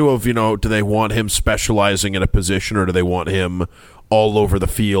question, too, of, do they want him specializing in a position or do they want him all over the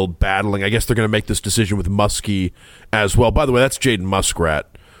field battling? I guess they're going to make this decision with Muskie as well. By the way, that's Jaden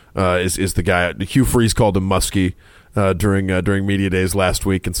Muskrat is the guy. Hugh Freeze called him Muskie during media days last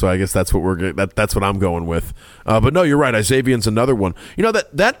week, and so I guess that's what that's what I'm going with. But no, you're right. Xavier's another one.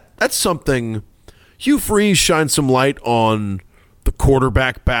 That's something. Hugh Freeze shined some light on the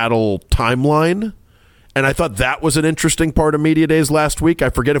quarterback battle timeline. And I thought that was an interesting part of media days last week. I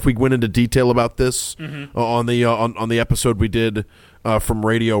forget if we went into detail about this on the episode we did from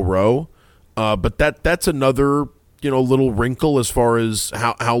Radio Row, but that's another little wrinkle as far as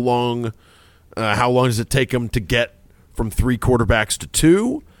how long does it take them to get from 3 quarterbacks to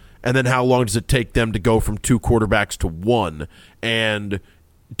 2, and then how long does it take them to go from 2 quarterbacks to 1, and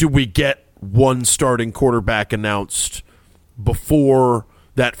do we get one starting quarterback announced before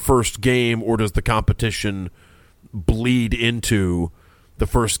that first game, or does the competition bleed into the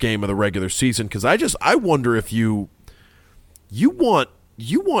first game of the regular season? Because I wonder if you want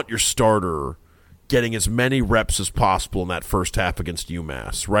your starter getting as many reps as possible in that first half against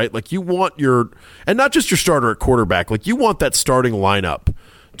UMass, right? You want and not just your starter at quarterback, you want that starting lineup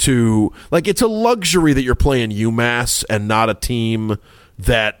to, it's a luxury that you're playing UMass and not a team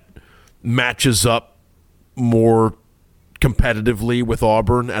that matches up more competitively with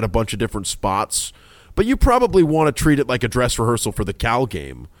Auburn at a bunch of different spots, but you probably want to treat it like a dress rehearsal for the Cal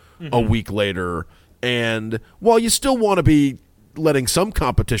game a week later. And while you still want to be letting some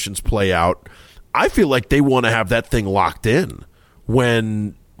competitions play out, I feel like they want to have that thing locked in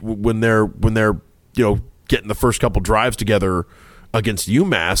when they're getting the first couple drives together against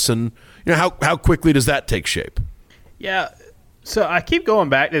UMass. And how quickly does that take shape? Yeah, so I keep going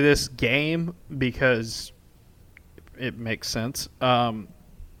back to this game because it makes sense. One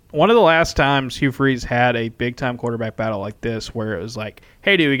of the last times Hugh Freeze had a big-time quarterback battle like this where it was like,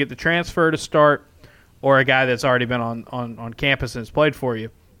 hey, do we get the transfer to start or a guy that's already been on campus and has played for you?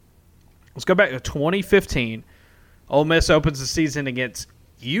 Let's go back to 2015. Ole Miss opens the season against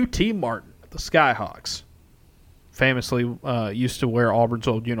UT Martin, the Skyhawks, famously used to wear Auburn's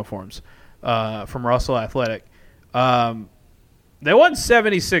old uniforms from Russell Athletic. They won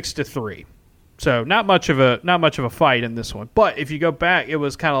 76-3. So not much of a fight in this one. But if you go back, it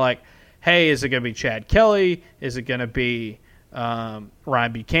was kind of like, hey, is it going to be Chad Kelly? Is it going to be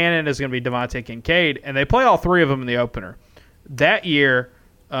Ryan Buchanan? Is it going to be Devontae Kincaid? And they play all 3 of them in the opener. That year,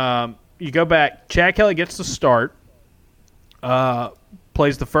 you go back, Chad Kelly gets the start,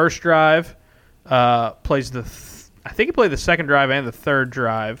 plays the first drive, I think he played the second drive and the third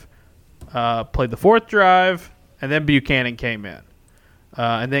drive, played the fourth drive, and then Buchanan came in.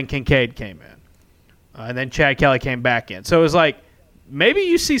 And then Kincaid came in. And then Chad Kelly came back in. So it was like, maybe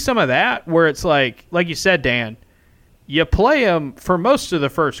you see some of that where it's like you said, Dan, you play him for most of the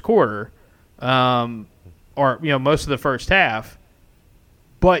first quarter, or most of the first half,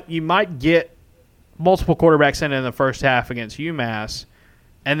 but you might get multiple quarterbacks in the first half against UMass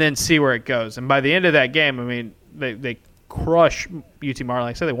and then see where it goes. And by the end of that game, I mean, they crush UT Martin.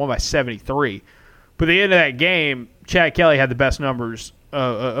 Like I said, they won by 73. But at the end of that game, Chad Kelly had the best numbers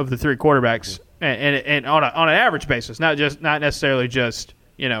of the 3 quarterbacks and on an average basis, not necessarily just,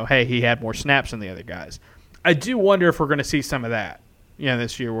 hey, he had more snaps than the other guys. I do wonder if we're going to see some of that,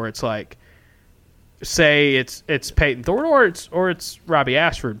 this year, where it's like, say it's Peyton Thorne or it's Robbie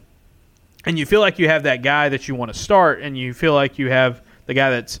Ashford, and you feel like you have that guy that you want to start, and you feel like you have the guy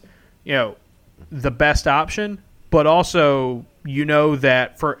that's, the best option, but also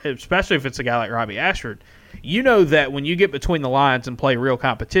that especially if it's a guy like Robbie Ashford, that when you get between the lines and play real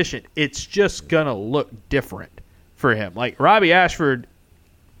competition, it's just gonna look different for him. Like Robbie Ashford,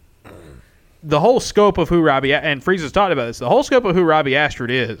 the whole scope of who and Freeze has talked about this, the whole scope of who Robbie Ashford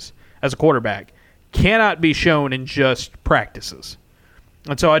is as a quarterback cannot be shown in just practices.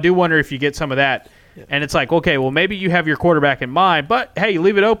 And so I do wonder if you get some of that. Yeah. And it's like, okay, well, maybe you have your quarterback in mind, but hey,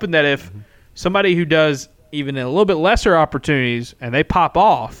 leave it open that if somebody who does even a little bit lesser opportunities and they pop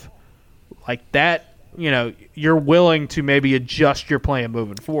off like that, you're willing to maybe adjust your plan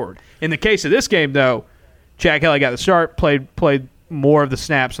moving forward. In the case of this game, though, Chad Kelly got the start, played more of the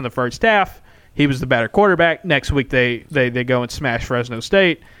snaps in the first half. He was the better quarterback. Next week they go and smash Fresno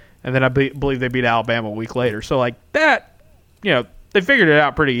State, and then I believe they beat Alabama a week later. So like that, they figured it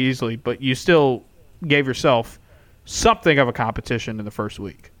out pretty easily, but you still gave yourself something of a competition in the first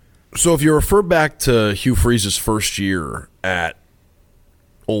week. So if you refer back to Hugh Freeze's first year at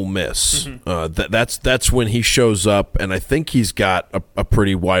Ole Miss, that's when he shows up, and I think he's got a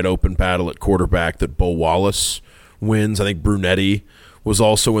pretty wide open battle at quarterback that Bo Wallace wins. I think Brunetti was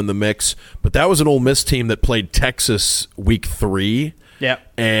also in the mix, but that was an Ole Miss team that played Texas week 3. Yeah,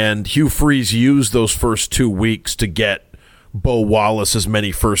 and Hugh Freeze used those first 2 weeks to get Bo Wallace as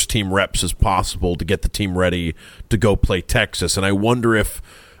many first-team reps as possible to get the team ready to go play Texas. And I wonder if,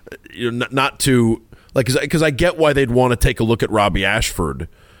 not to, like, because I get why they'd want to take a look at Robbie Ashford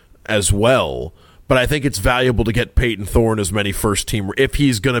as well, but I think it's valuable to get Peyton Thorne as many first-team, if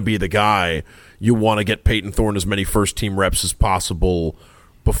he's going to be the guy, you want to get Peyton Thorne as many first-team reps as possible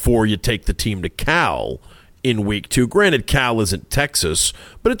before you take the team to Cal in week 2. Granted, Cal isn't Texas,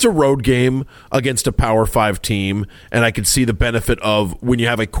 but it's a road game against a Power 5 team, and I could see the benefit of when you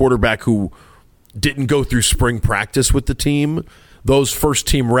have a quarterback who didn't go through spring practice with the team, those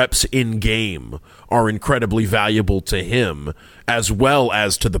first-team reps in-game are incredibly valuable to him as well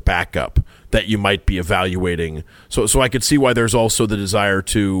as to the backup that you might be evaluating. So I could see why there's also the desire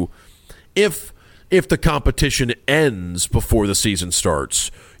to, if the competition ends before the season starts,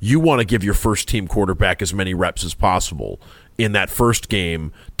 you want to give your first-team quarterback as many reps as possible in that first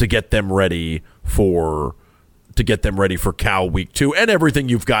game to get them ready for Cal week 2 and everything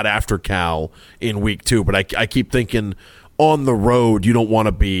you've got after Cal in week 2. But I keep thinking on the road, you don't want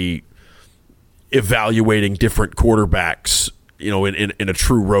to be evaluating different quarterbacks, in a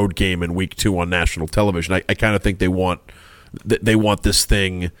true road game in week 2 on national television. I kind of think they want this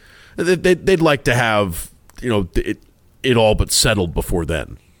thing. They'd like to have it all but settled before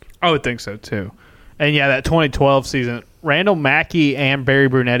then. I would think so too. And yeah, that 2012 season, Randall Mackey and Barry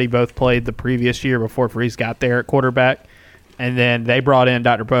Brunetti both played the previous year before Freeze got there at quarterback, and then they brought in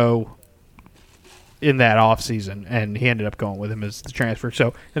Dr. Bo in that offseason, and he ended up going with him as the transfer.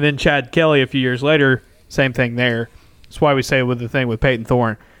 So, and then Chad Kelly a few years later, same thing there. That's why we say with the thing with Peyton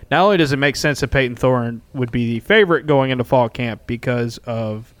Thorne, not only does it make sense that Peyton Thorne would be the favorite going into fall camp because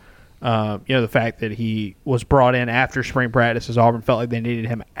of the fact that he was brought in after spring practice, as Auburn felt like they needed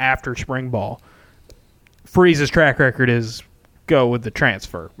him after spring ball. Freeze's track record is go with the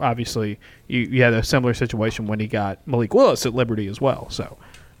transfer. Obviously, you had a similar situation when he got Malik Willis at Liberty as well. So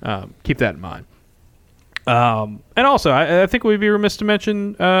keep that in mind. And also, I think we'd be remiss to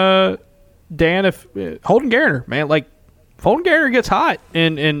mention, Dan, if Holden Garner, man, like Holden Garner gets hot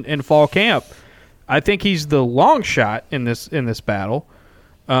in fall camp. I think he's the long shot in this battle.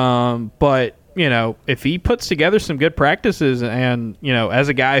 But if he puts together some good practices and, as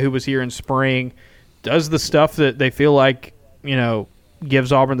a guy who was here in spring, does the stuff that they feel like,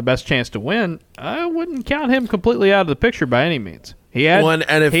 gives Auburn the best chance to win, I wouldn't count him completely out of the picture by any means. He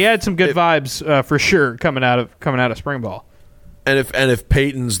had some good vibes for sure coming out of spring ball. And if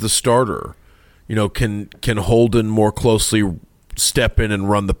Peyton's the starter, can Holden more closely step in and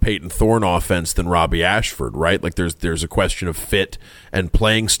run the Peyton Thorne offense than Robbie Ashford, right? Like there's a question of fit and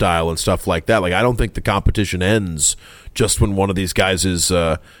playing style and stuff like that. Like I don't think the competition ends just when one of these guys is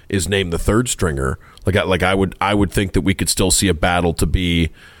named the third stringer. I would think that we could still see a battle to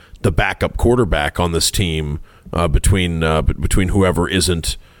be the backup quarterback on this team between whoever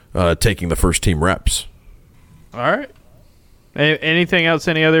isn't taking the first team reps. All right. Anything else?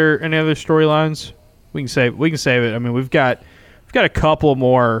 Any other storylines? We can save it. I mean, we've got a couple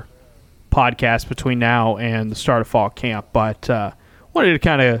more podcasts between now and the start of fall camp, but wanted to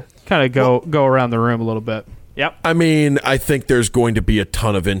kind of kind of go around the room a little bit. Yep. I mean, I think there's going to be a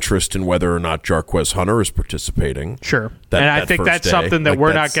ton of interest in whether or not Jarquez Hunter is participating. Sure. And I think that's something that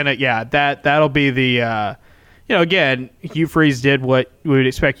we're not going to, that'll be the, again, Hugh Freeze did what we would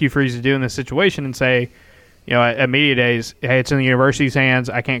expect Hugh Freeze to do in this situation and say, at media days, hey, it's in the university's hands.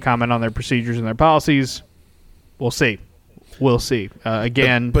 I can't comment on their procedures and their policies. We'll see.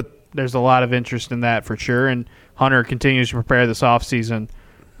 Again, but there's a lot of interest in that for sure. And Hunter continues to prepare this offseason.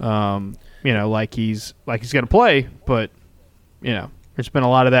 Like he's going to play, but there's been a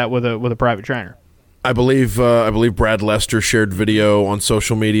lot of that with a private trainer. I believe Brad Lester shared video on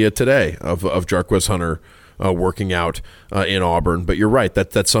social media today of Jarquez Hunter working out in Auburn. But you're right,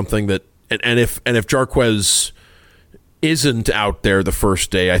 that's something that and if Jarquez isn't out there the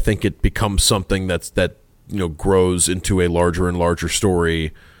first day, I think it becomes something that grows into a larger and larger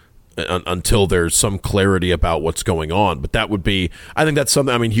story until there's some clarity about what's going on. But that would be, I think that's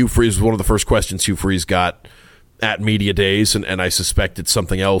something, I mean, Hugh Freeze was one of the first questions Hugh Freeze got at media days, and I suspect it's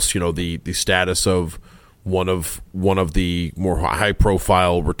something else, the status of one of the more high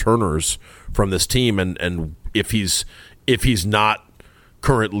profile returners from this team, and if he's not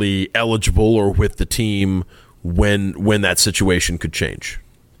currently eligible or with the team when that situation could change.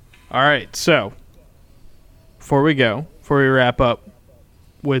 All right, so before we wrap up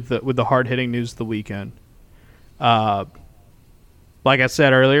with the hard-hitting news of the weekend, like I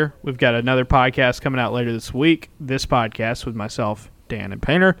said earlier, we've got another podcast coming out later this week. This podcast with myself, Dan, and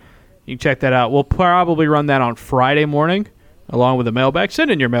Painter. You can check that out. We'll probably run that on Friday morning, along with a mailbag.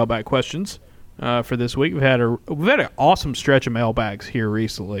 Send in your mailbag questions for this week. We've had an awesome stretch of mailbags here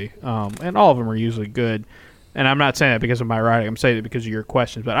recently, and all of them are usually good. And I'm not saying that because of my writing. I'm saying it because of your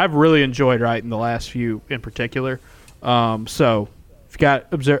questions. But I've really enjoyed writing the last few in particular. So if you've got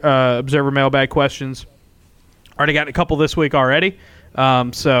Observer mailbag questions, already got a couple this week already.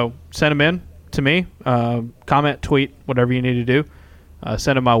 So send them in to me. Comment, tweet, whatever you need to do.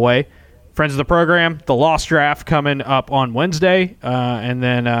 Send them my way. Friends of the program, the Lost Draft coming up on Wednesday. And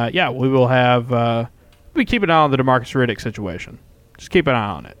then, we will have we keep an eye on the DeMarcus Riddick situation. Just keep an eye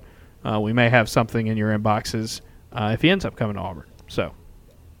on it. We may have something in your inboxes if he ends up coming to Auburn.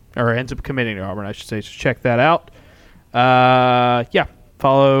 Or ends up committing to Auburn, I should say. So check that out.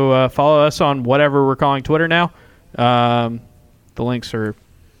 Follow us on whatever we're calling Twitter now. The links are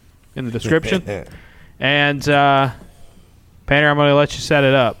in the description. And Painter, I'm going to let you set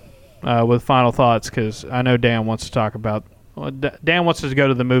it up with final thoughts because I know Dan wants to talk about. Dan wants us to go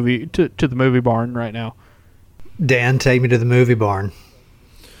to the movie to the movie barn right now. Dan, take me to the movie barn.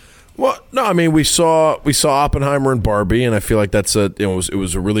 Well, no, I mean we saw Oppenheimer and Barbie, and I feel like it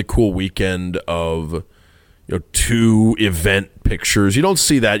was a really cool weekend of two event pictures. You don't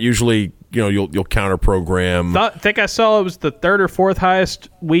see that usually. You'll counter program. I think I saw it was the third or fourth highest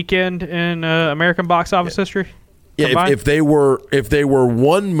weekend in American box office history. Yeah, if they were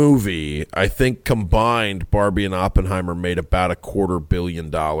one movie, I think combined Barbie and Oppenheimer made about $250 million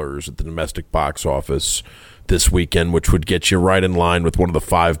at the domestic box office this weekend, which would get you right in line with one of the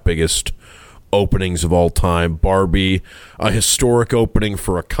 5 biggest openings of all time. Barbie, a historic opening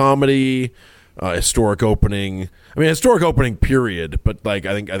for a comedy, historic opening period, but I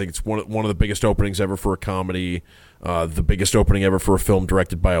think it's one of the biggest openings ever for a comedy, the biggest opening ever for a film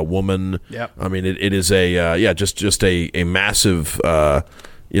directed by a woman. Yep. I mean it is just a massive a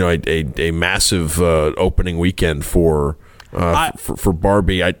massive opening weekend for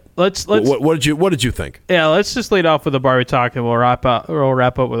Barbie. What did you think? Yeah, let's just lead off with the Barbie talk, and we'll wrap up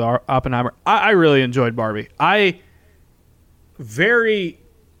with our Oppenheimer. I really enjoyed Barbie. I very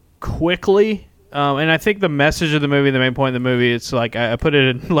quickly, and I think the message of the movie, the main point of the movie, it's like I put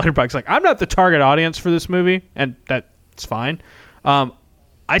it in Letterboxd, like I'm not the target audience for this movie, and that's fine.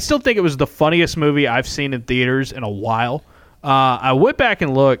 I still think it was the funniest movie I've seen in theaters in a while. I went back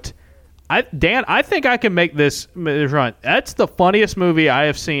and looked. Dan, I think I can make this run. That's the funniest movie I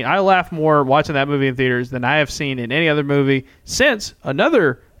have seen. I laugh more watching that movie in theaters than I have seen in any other movie since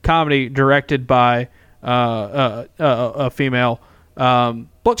another comedy directed by a female,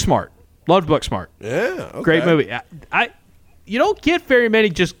 Booksmart. Loved Booksmart. Yeah, okay. Great movie. You don't get very many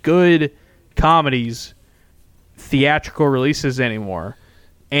just good comedies, theatrical releases anymore.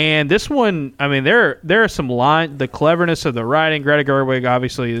 And this one, I mean, there are some lines. The cleverness of the writing. Greta Gerwig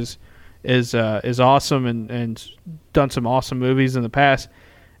obviously is awesome and done some awesome movies in the past.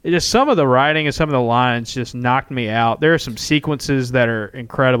 It just some of the writing and some of the lines just knocked me out. There are some sequences that are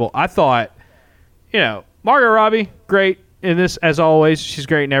incredible. I thought, Margot Robbie, great in this as always. She's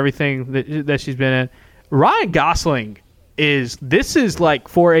great in everything that she's been in. Ryan Gosling this is like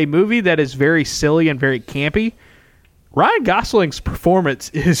for a movie that is very silly and very campy. Ryan Gosling's performance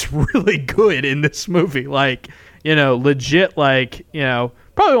is really good in this movie. Like, legit, like,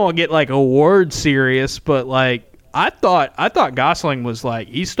 probably won't get like award serious, but like I thought Gosling was like,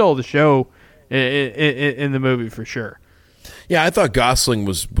 he stole the show in the movie for sure. Yeah, I thought Gosling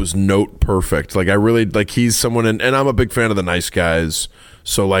was note perfect. Like, I really, like, he's someone, and I'm a big fan of The Nice Guys.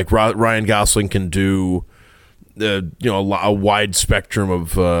 So, like, Ryan Gosling can do, a wide spectrum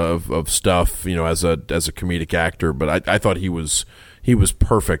of stuff, as a comedic actor. But I thought he was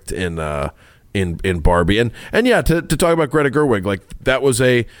perfect in Barbie. And yeah, to talk about Greta Gerwig, like, that was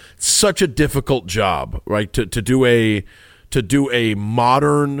such a difficult job, right? To do a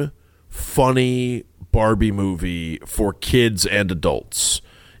modern, funny Barbie movie for kids and adults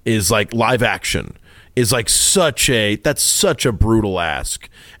is like live action is like that's such a brutal ask.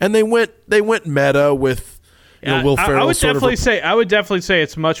 And they went meta with Will Ferrell. I would definitely say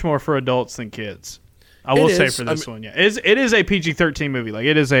it's much more for adults than kids. I will say for this one, yeah, it is a PG-13 movie. Like,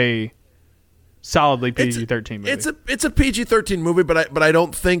 it is a solidly PG-13 movie. It's a PG-13 movie, but I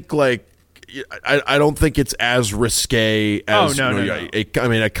don't think like. I don't think it's as risque as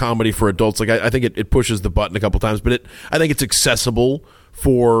a comedy for adults. Like, I think it pushes the button a couple times, but I think it's accessible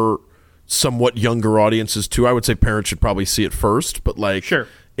for somewhat younger audiences too. I would say parents should probably see it first, but like, sure,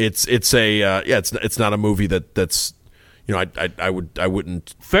 it's not a movie that's I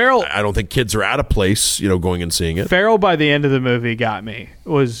wouldn't. Ferrell, I don't think kids are out of place going and seeing it. Ferrell by the end of the movie got me.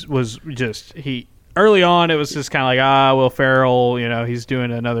 Was just he. Early on, it was just kind of like, Will Ferrell, he's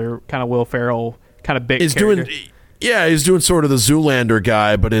doing another kind of Will Ferrell kind of big character. He's doing sort of the Zoolander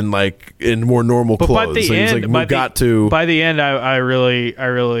guy, but in more normal clothes. By the end, I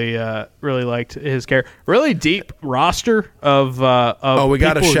really liked his character. Really deep roster of we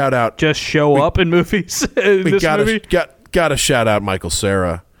got to shout out. Just show up in movies. We got to shout out Michael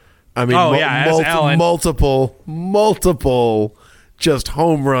Cera. I mean, multiple just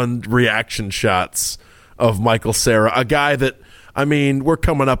home run reaction shots of Michael Cera, a guy that, I mean, we're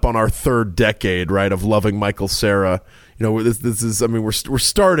coming up on our third decade, right, of loving Michael Cera. This is, I mean, we're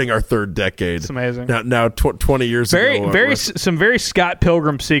starting our third decade. It's amazing. Now 20 years ago. Some very Scott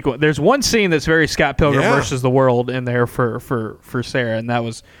Pilgrim sequence. There's one scene that's very Scott Pilgrim versus the World in there for Cera, and that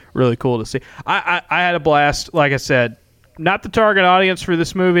was really cool to see. I had a blast. Like I said, not the target audience for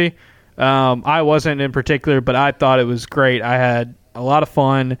this movie. I wasn't in particular, but I thought it was great. I had a lot of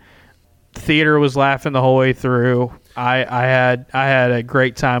fun. The theater was laughing the whole way through. I had a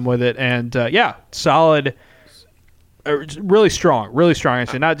great time with it, and solid, really strong.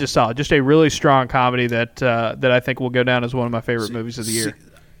 Actually, not just solid, just a really strong comedy that I think will go down as one of my favorite movies of the year.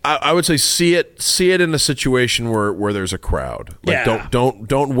 I would say see it in a situation where there's a crowd. Like,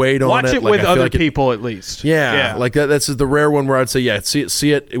 don't wait on it. Watch it with other people at least. Yeah, like that's the rare one where I'd say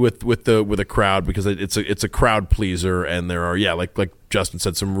see it with a crowd, because it's a crowd pleaser, and there are like Justin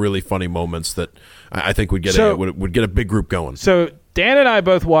said, some really funny moments that I think would get a big group going. So Dan and I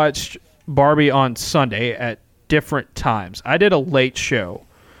both watched Barbie on Sunday at different times. I did a late show.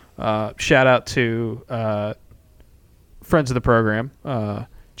 Shout out to friends of the program.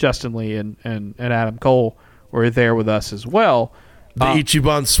 Justin Lee and Adam Cole were there with us as well. The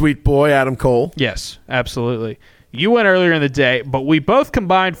Ichiban sweet boy, Adam Cole. Yes, absolutely. You went earlier in the day, but we both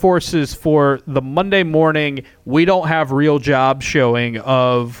combined forces for the Monday morning We Don't Have Real Jobs showing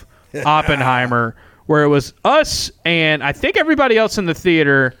of Oppenheimer, where it was us and I think everybody else in the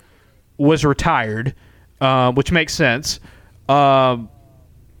theater was retired, which makes sense.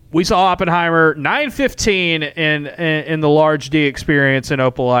 We saw Oppenheimer 9:15 in the Large D Experience in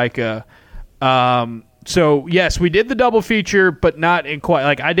Opelika. So yes, we did the double feature, but not in quite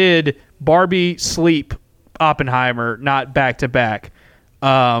like I did Barbie, Sleep, Oppenheimer, not back to back.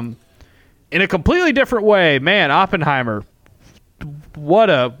 In a completely different way, man. Oppenheimer, what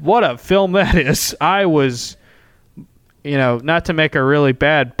a film that is. I was, not to make a really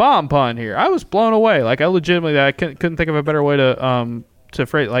bad bomb pun here, I was blown away. Like, I legitimately, I couldn't think of a better way to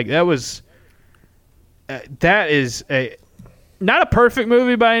phrase like that was. That is not a perfect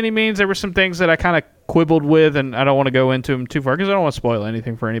movie by any means. There were some things that I kind of quibbled with, and I don't want to go into them too far because I don't want to spoil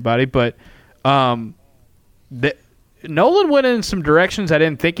anything for anybody. But Nolan went in some directions I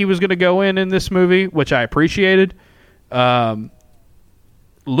didn't think he was going to go in this movie, which I appreciated. Ludwig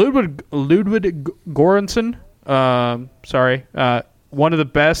Göransson, one of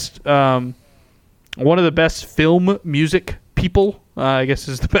the best film music people, I guess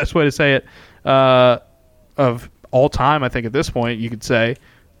is the best way to say it, of all time. I think at this point you could say,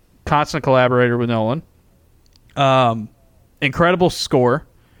 constant collaborator with Nolan. Incredible score,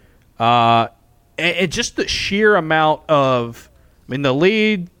 and just the sheer amount of, the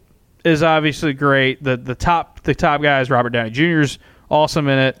lead is obviously great. The top guys, Robert Downey Jr.'s awesome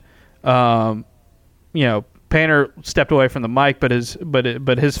in it. Painter stepped away from the mic, but his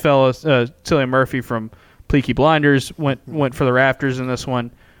fellow Cillian Murphy from Peaky Blinders went for the rafters in this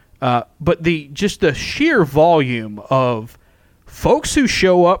one. But the sheer volume of folks who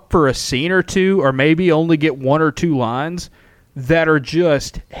show up for a scene or two, or maybe only get one or two lines, that are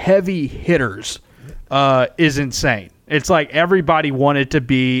just heavy hitters, is insane. It's like everybody wanted to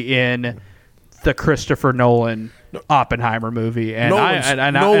be in the Christopher Nolan Oppenheimer movie, and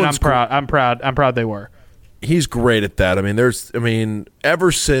I'm proud they were. He's great at that.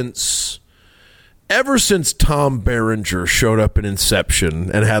 Ever since Tom Berenger showed up in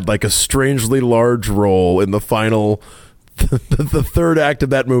Inception and had like a strangely large role in the final, the third act of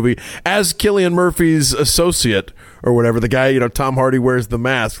that movie as Cillian Murphy's associate or whatever, the guy, Tom Hardy wears the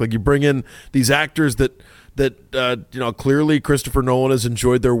mask. Like, you bring in these actors that clearly Christopher Nolan has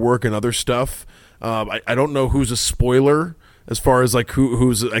enjoyed their work and other stuff. I don't know who's a spoiler as far as like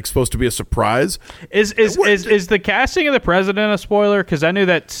who's like supposed to be a surprise. Is the casting of the president a spoiler? Because I knew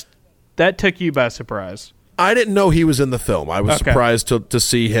that took you by surprise. I didn't know he was in the film. I was surprised to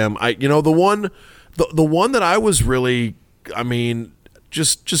see him. The one that I was really,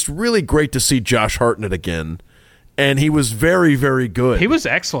 just really great to see Josh Hartnett again, and he was very, very good. He was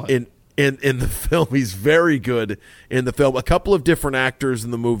excellent in the film. He's very good in the film. A couple of different actors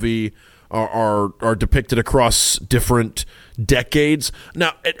in the movie are depicted across different decades.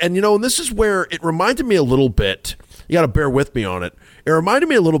 Now, and this is where it reminded me a little bit. You got to bear with me on it. It reminded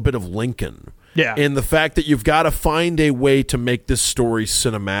me a little bit of Lincoln. Yeah. In the fact that you've got to find a way to make this story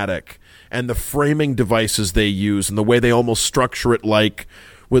cinematic, and the framing devices they use and the way they almost structure it. Like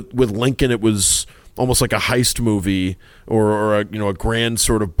with Lincoln, it was almost like a heist movie or a grand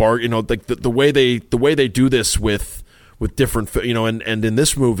sort of bar. Like the way they do this with different. And in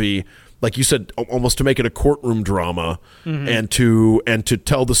this movie, like you said, almost to make it a courtroom drama, mm-hmm. and to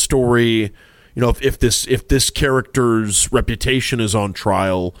tell the story. If this character's reputation is on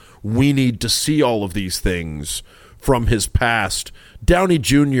trial, we need to see all of these things from his past. Downey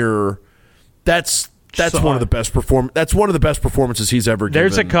Jr. That's one of the best That's one of the best performances he's ever given.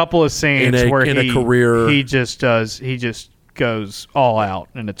 There's a couple of scenes where a career he just goes all out,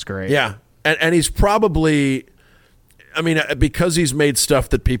 and it's great. Yeah, and he's probably, because he's made stuff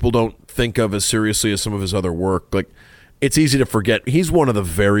that people don't think of as seriously as some of his other work. Like, it's easy to forget. He's one of the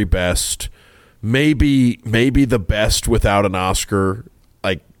very best. Maybe the best without an Oscar,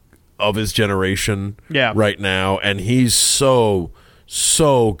 like, of his generation right now. And he's so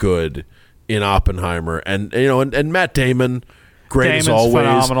good in Oppenheimer. And and Matt Damon, great as always.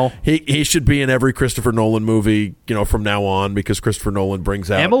 Phenomenal. He should be in every Christopher Nolan movie, from now on, because Christopher Nolan brings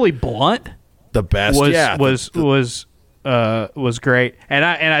out Emily Blunt, the best. Was great. And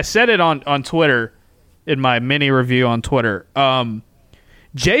I said it on Twitter in my mini review on Twitter.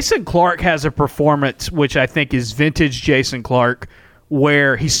 Jason Clarke has a performance which I think is vintage Jason Clarke,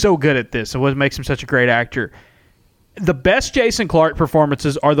 where he's so good at this and what makes him such a great actor. The best Jason Clarke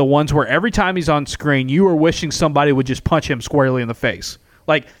performances are the ones where every time he's on screen, you are wishing somebody would just punch him squarely in the face.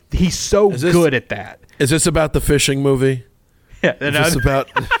 Like, he's so good at that. Is this about the fishing movie? Yeah, is this about?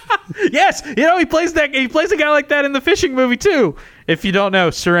 Yes, he plays a guy like that in the fishing movie too. If you don't know,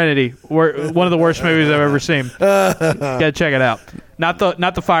 Serenity, one of the worst movies I've ever seen. Gotta check it out. Not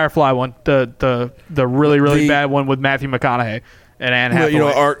the Firefly one, the really bad one with Matthew McConaughey and Anne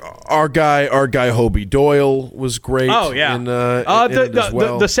Hathaway. Our guy Hobie Doyle was great. Oh yeah, in it as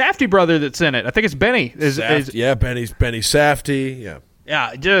well. The Safdie brother that's in it. I think it's Benny. Benny Safdie.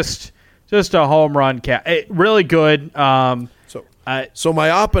 Yeah, just a home run cat. Really good. So my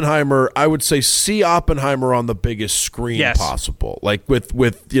Oppenheimer, I would say see Oppenheimer on the biggest screen possible. Like with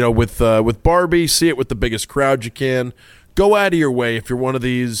Barbie, see it with the biggest crowd you can. Go out of your way if you're one of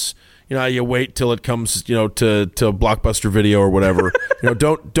these. You wait till it comes, to Blockbuster Video or whatever.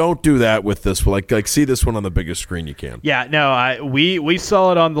 Don't do that with this. Like see this one on the biggest screen you can. Yeah, no, we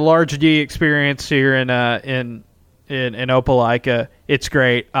saw it on the Large D experience here in Opelika. It's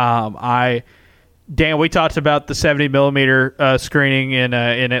great. Dan, we talked about the 70 millimeter screening in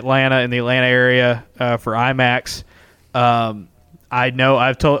Atlanta, in the Atlanta area for IMAX.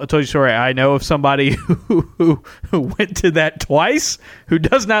 I've told you a story. I know of somebody who went to that twice, who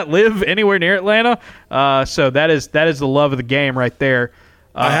does not live anywhere near Atlanta. So that is the love of the game right there.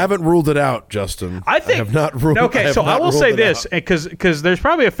 I haven't ruled it out, Justin. I have not ruled. Okay, so I will say this, because there's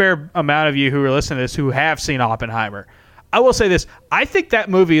probably a fair amount of you who are listening to this who have seen Oppenheimer. I will say this: I think that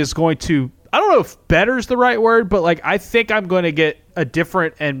movie is going to. I don't know if better is the right word, but I think I'm going to get a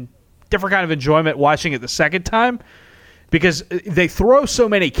different kind of enjoyment watching it the second time. because they throw so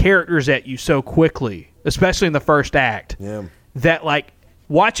many characters at you so quickly, especially in the first act, that like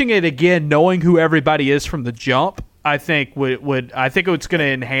watching it again, knowing who everybody is from the jump, I think I think it's going to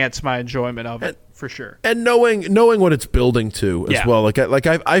enhance my enjoyment of it for sure. And knowing what it's building to as well.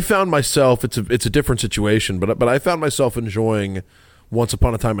 I found myself, it's a different situation, but I found myself enjoying Once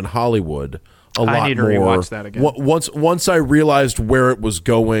Upon a Time in Hollywood a lot more. I need to rewatch that again. Once I realized where it was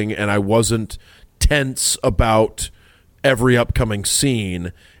going and I wasn't tense about every upcoming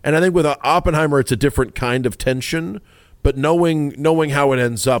scene. And I think with Oppenheimer, it's a different kind of tension, but knowing how it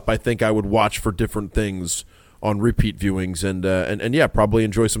ends up, I think I would watch for different things on repeat viewings and yeah, probably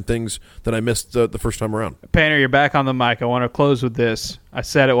enjoy some things that I missed the first time around. Painter, you're back on the mic. I want to close with this. I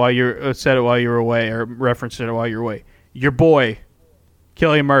said it while you were away, or referenced it while you were away. Your boy,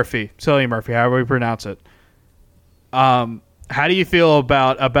 Cillian Murphy, however we pronounce it. How do you feel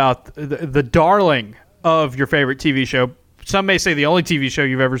about the darling of your favorite TV show? Some may say the only TV show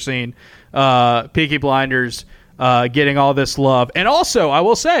you've ever seen, Peaky Blinders, getting all this love. And also, I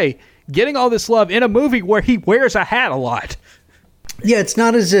will say, getting all this love in a movie where he wears a hat a lot. Yeah, it's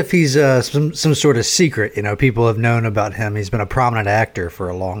not as if he's some sort of secret. You know, people have known about him. He's been a prominent actor for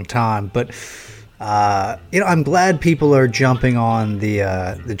a long time. But, I'm glad people are jumping on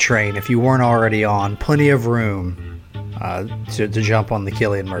the train. If you weren't already on, plenty of room to jump on the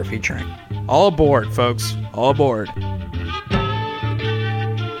Cillian Murphy train. All aboard, folks. All aboard.